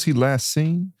 Where was he last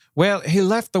seen? Well, he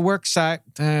left the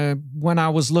worksite when I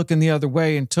was looking the other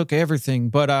way and took everything,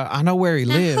 but I know where he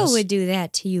lives. Now, who would do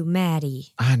that to you,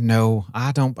 Maddie? I know.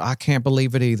 I can't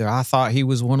believe it either. I thought he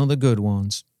was one of the good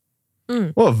ones.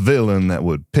 What a villain that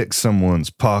would pick someone's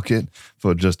pocket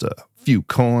for just a few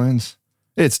coins.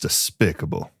 It's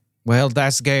despicable. Well,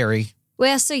 that's Gary.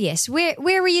 Well, so yes, where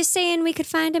were you saying we could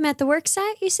find him at the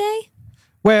worksite, you say?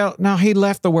 Well, no, he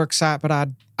left the worksite, but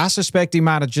I suspect he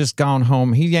might have just gone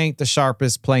home. He ain't the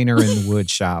sharpest planer in the wood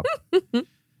shop.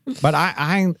 But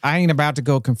I ain't about to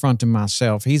go confront him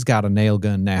myself. He's got a nail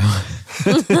gun now.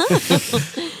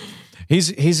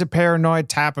 He's a paranoid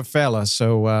type of fella,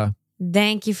 so...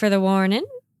 Thank you for the warning.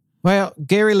 Well,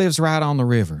 Gary lives right on the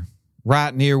river,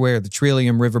 right near where the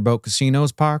Trillium Riverboat Casino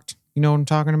is parked. You know what I'm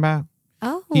talking about?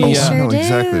 Oh, He, we I I sure know do.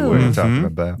 exactly what you're talking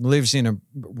about. Lives in a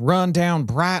run-down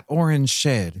bright orange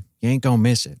shed. You ain't gonna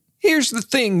miss it. Here's the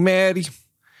thing, Maddie.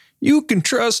 You can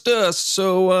trust us,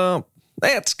 so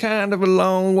that's kind of a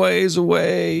long ways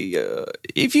away.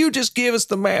 If you just give us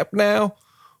the map now,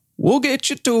 we'll get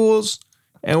your tools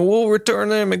and we'll return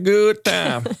them in good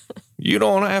time. You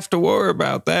don't have to worry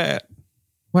about that.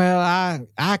 Well,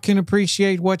 I can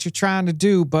appreciate what you're trying to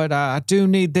do, but I do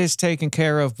need this taken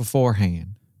care of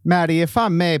beforehand. Maddie, if I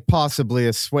may possibly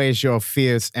assuage your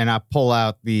fears and I pull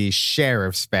out the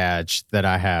sheriff's badge that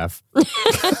I have.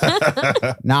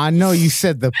 Now, I know you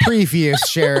said the previous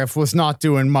sheriff was not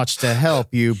doing much to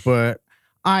help you, but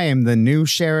I am the new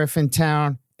sheriff in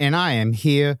town and I am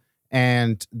here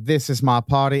and this is my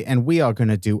party and we are going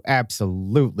to do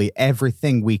absolutely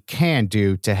everything we can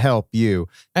do to help you.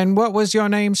 And what was your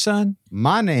name, son?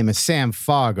 My name is Sam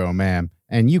Fargo, ma'am,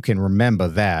 and you can remember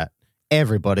that.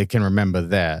 Everybody can remember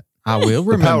that. I will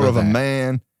The remember power of that. a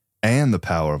man and the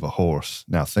power of a horse.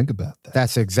 Now think about that.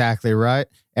 That's exactly right.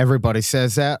 Everybody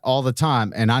says that all the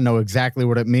time, and I know exactly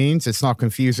what it means. It's not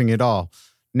confusing at all.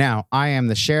 Now, I am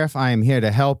the sheriff. I am here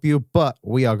to help you, but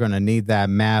we are going to need that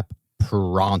map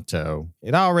pronto.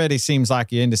 It already seems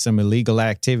like you're into some illegal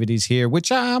activities here,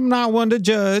 which I'm not one to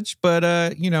judge,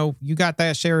 but you got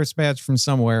that sheriff's badge from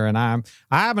somewhere, and I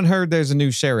haven't heard there's a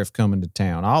new sheriff coming to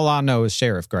town. All I know is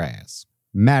Sheriff Grass.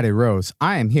 Maddie Rose,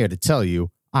 I am here to tell you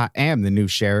I am the new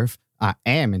sheriff. I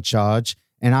am in charge,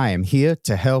 and I am here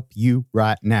to help you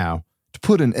right now. To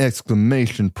put an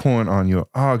exclamation point on your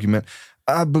argument,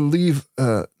 I believe,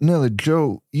 Nellie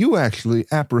Joe, you actually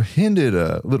apprehended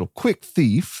a little quick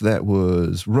thief that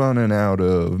was running out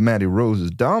of Maddie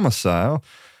Rose's domicile.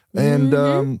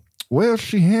 And, well,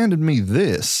 she handed me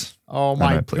this. Oh, And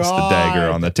I placed the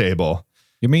dagger on the table.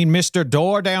 You mean Mr.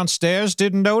 Door downstairs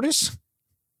didn't notice?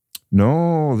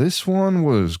 No, this one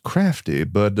was crafty,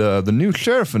 but the new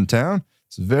sheriff in town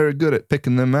is very good at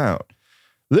picking them out.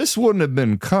 This wouldn't have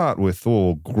been caught with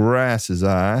old Grass's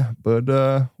eye,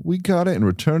 but we got it and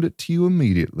returned it to you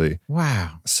immediately.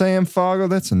 Wow. Sam Fargo,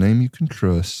 that's a name you can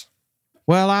trust.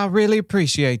 Well, I really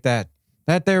appreciate that.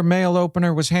 That there mail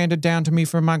opener was handed down to me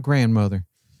from my grandmother.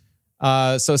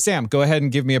 So, Sam, go ahead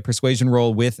and give me a persuasion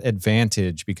roll with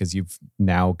advantage because you've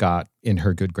now got in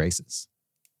her good graces.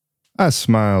 I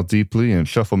smile deeply and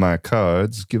shuffle my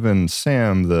cards, giving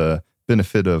Sam the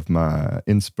benefit of my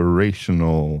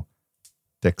inspirational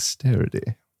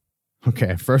dexterity.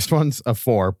 Okay, first one's a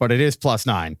 4, but it is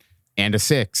 +9 and a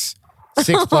 6.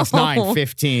 6 plus 9,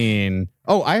 15.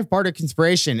 Oh, I have Bardic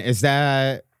Inspiration. Is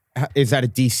that a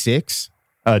D6?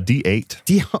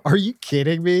 D8. Are you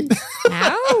kidding me?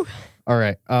 Ow. All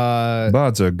right.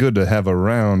 Bards are good to have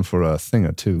around for a thing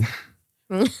or two.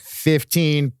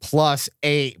 15 plus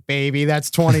 8, baby. That's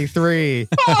 23.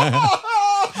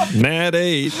 Nat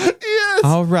 8.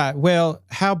 All right. Well,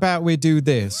 how about we do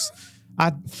this?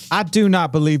 I do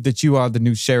not believe that you are the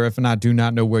new sheriff, and I do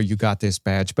not know where you got this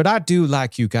badge, but I do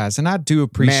like you guys, and I do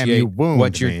appreciate Ma'am, you wounded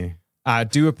what you're. me. I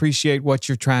do appreciate what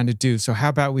you're trying to do. So how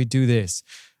about we do this?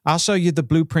 I'll show you the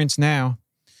blueprints now.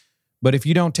 But if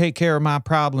you don't take care of my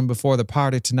problem before the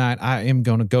party tonight, I am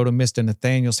going to go to Mr.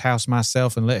 Nathaniel's house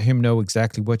myself and let him know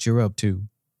exactly what you're up to.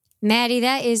 Maddie,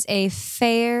 that is a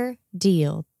fair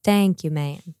deal. Thank you,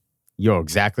 man. You're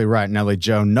exactly right, Nellie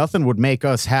Joe. Nothing would make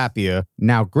us happier.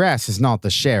 Now, Grass is not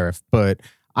the sheriff, but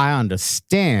I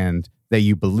understand that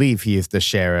you believe he is the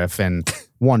sheriff, and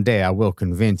one day I will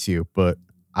convince you, but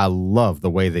I love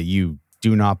the way that you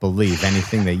do not believe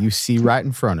anything that you see right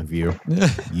in front of you.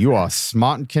 You are a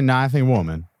smart and conniving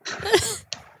woman.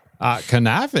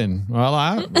 Conniving. Well,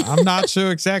 I'm not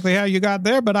sure exactly how you got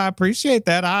there, but I appreciate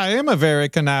that. I am a very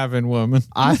conniving woman.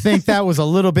 I think that was a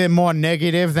little bit more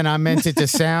negative than I meant it to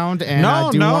sound. And I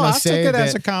do I want to took say it that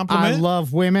as a compliment. I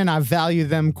love women. I value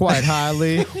them quite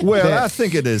highly. Well, I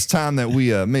think it is time that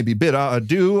we maybe bid our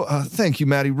adieu. Thank you,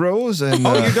 Maddie Rose. And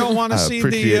You don't want to I see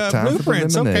appreciate the time for the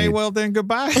blueprints. Okay, lemonade. well then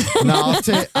goodbye. No,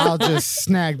 I'll just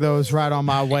snag those right on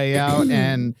my way out.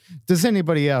 And does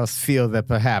anybody else feel that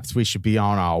perhaps we should be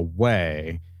on our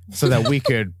way so that we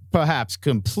could perhaps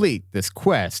complete this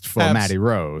quest for Maddie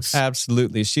Rose?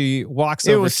 Absolutely. She walks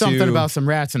It over was something to about some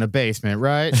rats in a basement,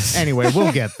 right? Anyway,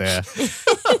 we'll get there.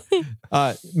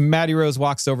 Maddie Rose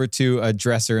walks over to a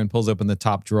dresser and pulls open the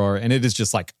top drawer, and it is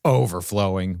just like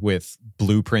overflowing with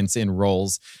blueprints in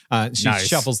rolls. She Nice.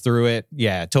 shuffles through it.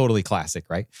 Yeah, totally classic,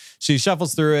 right? She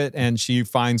shuffles through it and she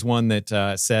finds one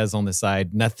that says on the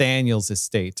side, Nathaniel's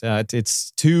estate.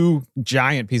 It's two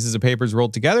giant pieces of papers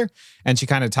rolled together, and she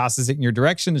kind of tosses it in your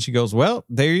direction, and she goes, well,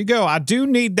 there you go. I do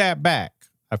need that back.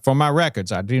 For my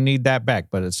records, I do need that back,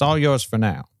 but it's all yours for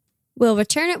now. We'll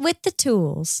return it with the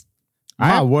tools.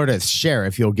 My word as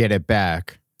sheriff, you'll get it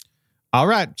back. All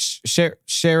right,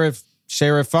 Sheriff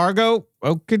Fargo,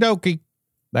 okie dokie.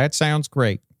 That sounds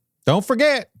great. Don't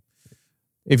forget,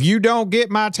 if you don't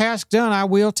get my task done, I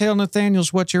will tell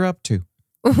Nathaniels what you're up to.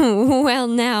 Well,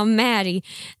 now, Maddie,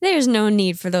 there's no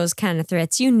need for those kind of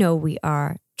threats. You know we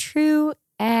are true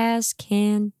as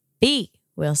can be.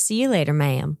 We'll see you later,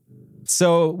 ma'am.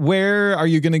 So where are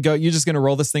you going to go? You're just going to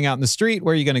roll this thing out in the street?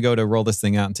 Where are you going to go to roll this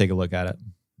thing out and take a look at it?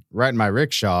 Right in my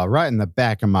rickshaw, right in the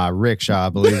back of my rickshaw, I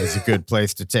believe is a good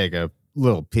place to take a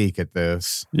little peek at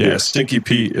this. Yeah, Stinky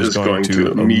Pete is going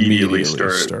to immediately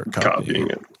start copying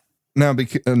it.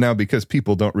 Now, because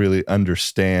people don't really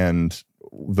understand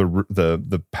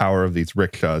the power of these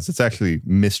rickshaws, it's actually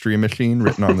Mystery Machine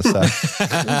written on the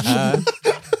side.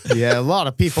 Yeah, a lot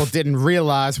of people didn't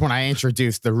realize when I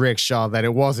introduced the rickshaw that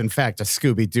it was, in fact, a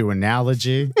Scooby-Doo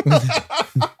analogy.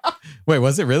 Wait,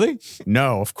 was it really?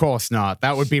 No, of course not.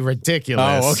 That would be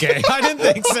ridiculous. Oh, okay. I didn't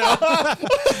think so.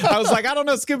 I was like, I don't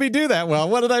know Scooby-Doo that well.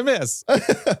 What did I miss?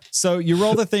 So you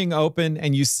roll the thing open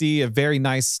and you see a very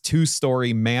nice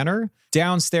 2-story manor.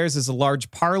 Downstairs is a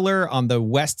large parlor on the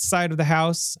west side of the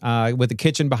house with a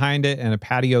kitchen behind it and a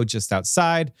patio just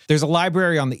outside. There's a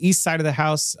library on the east side of the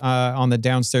house on the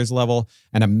downstairs level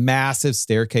and a massive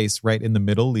staircase right in the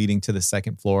middle leading to the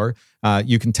second floor.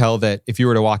 You can tell that if you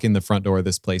were to walk in the front door of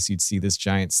this place, you'd see this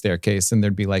giant staircase and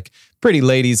there'd be like pretty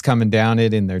ladies coming down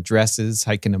it in their dresses,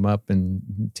 hiking them up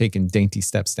and taking dainty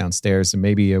steps downstairs. And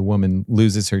maybe a woman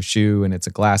loses her shoe and it's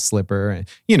a glass slipper. And,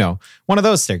 you know, one of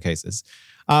those staircases.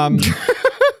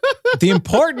 The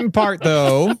important part,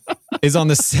 though, is on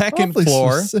the second Awfully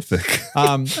floor. specific.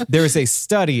 There is a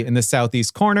study in the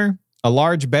southeast corner, a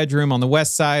large bedroom on the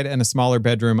west side, and a smaller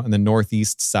bedroom on the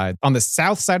northeast side. On the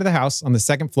south side of the house, on the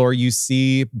second floor, you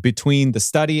see between the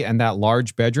study and that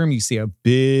large bedroom, you see a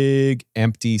big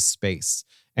empty space.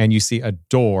 And you see a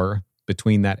door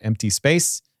between that empty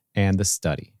space and the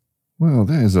study. Well,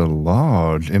 there's a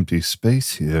large empty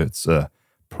space here. It's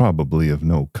probably of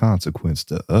no consequence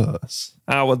to us.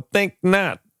 I would think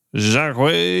not, Jacques.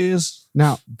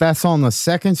 Now, that's on the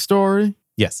second story?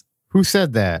 Yes. Who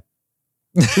said that?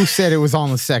 Who said it was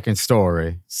on the second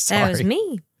story? Sorry. That was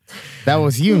me. That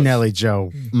was you, Nelly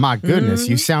Joe. My goodness,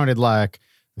 you sounded like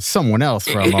someone else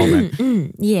for a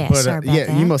moment. Yeah, But sorry about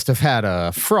that. you must have had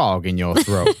a frog in your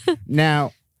throat.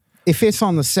 Now, if it's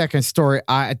on the second story,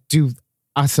 I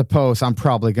suppose I'm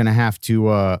probably going to have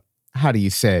to, how do you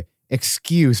say,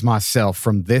 excuse myself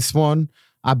from this one.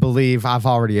 I believe I've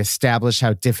already established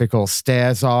how difficult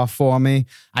stairs are for me.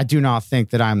 I do not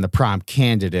think that I'm the prime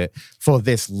candidate for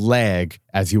this leg,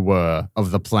 as you were,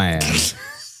 of the plan.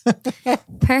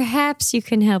 Perhaps you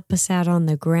can help us out on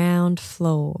the ground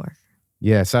floor.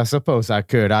 Yes, I suppose I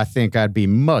could. I think I'd be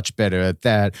much better at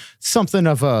that. Something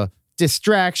of a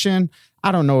distraction.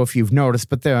 I don't know if you've noticed,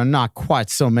 but there are not quite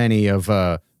so many of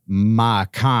my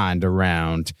kind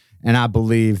around. And I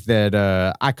believe that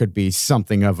I could be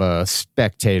something of a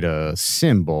spectator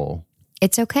symbol.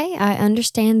 It's okay. I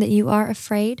understand that you are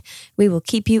afraid. We will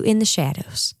keep you in the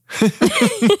shadows.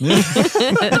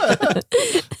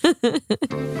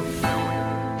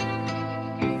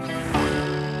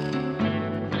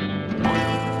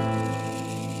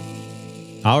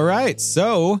 All right.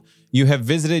 So you have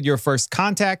visited your first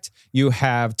contact. You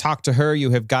have talked to her.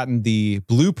 You have gotten the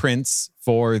blueprints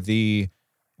for the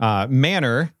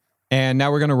manor. And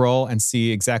now we're going to roll and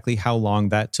see exactly how long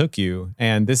that took you.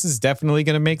 And this is definitely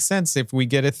going to make sense if we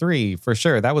get a 3, for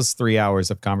sure. That was 3 hours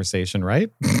of conversation,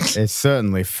 right? It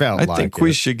certainly felt I think we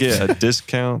it. should get a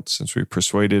discount since we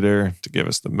persuaded her to give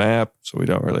us the map so we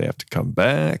don't really have to come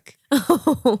back.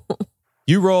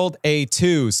 You rolled a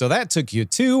 2, so that took you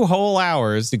 2 whole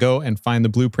hours to go and find the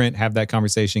blueprint, have that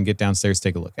conversation, get downstairs,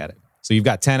 take a look at it. So you've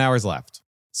got 10 hours left.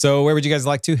 So where would you guys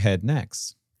like to head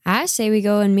next? I say we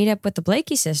go and meet up with the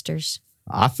Blakey sisters.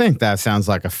 I think that sounds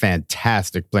like a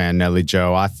fantastic plan, Nelly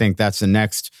Joe. I think that's the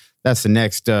next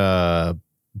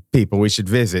people we should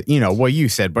visit. You know, what you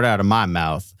said, but out of my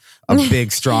mouth. A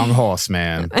big, strong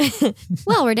horseman.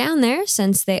 Well, we're down there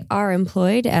since they are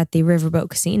employed at the Riverboat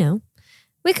Casino.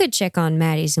 We could check on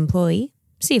Maddie's employee,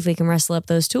 see if we can rustle up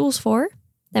those tools for her.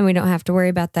 Then we don't have to worry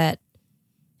about that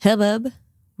hubbub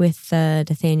with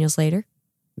Nathaniel Slater.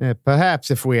 Yeah,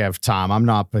 perhaps if we have time. I'm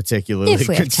not particularly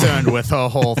concerned with the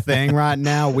whole thing right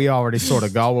now. We already sort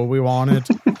of got what we wanted.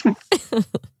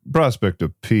 Prospector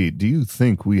Pete, do you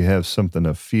think we have something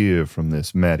to fear from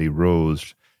this Maddie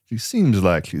Rose? She seems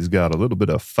like she's got a little bit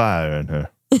of fire in her.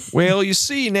 Well, you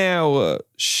see now,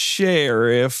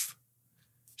 Sheriff,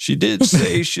 she did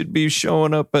say she'd be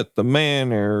showing up at the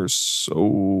manor,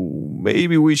 so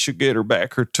maybe we should get her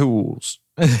back her tools.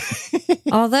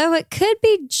 Although it could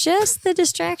be just the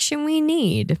distraction we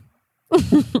need.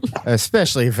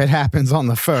 Especially if it happens on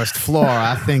the first floor.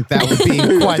 I think that would be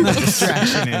quite the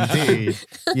distraction indeed.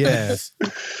 Yes.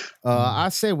 I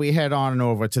say we head on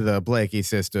over to the Blakey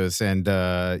sisters and,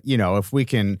 if we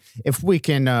can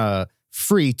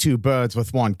free 2 birds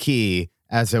with 1 key,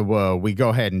 as it were, we go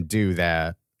ahead and do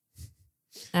that.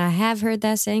 I have heard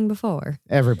that saying before.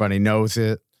 Everybody knows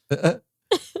it.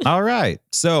 All right.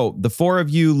 So the 4 of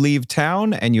you leave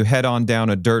town and you head on down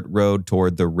a dirt road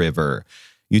toward the river.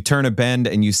 You turn a bend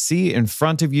and you see in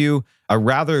front of you a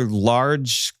rather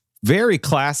large, very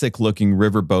classic looking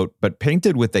riverboat, but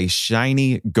painted with a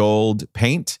shiny gold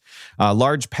paint, a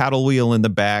large paddle wheel in the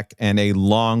back, and a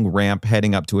long ramp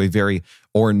heading up to a very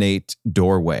ornate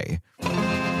doorway.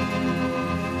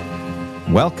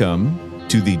 Welcome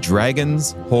to the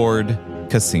Dragon's Hoard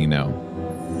Casino.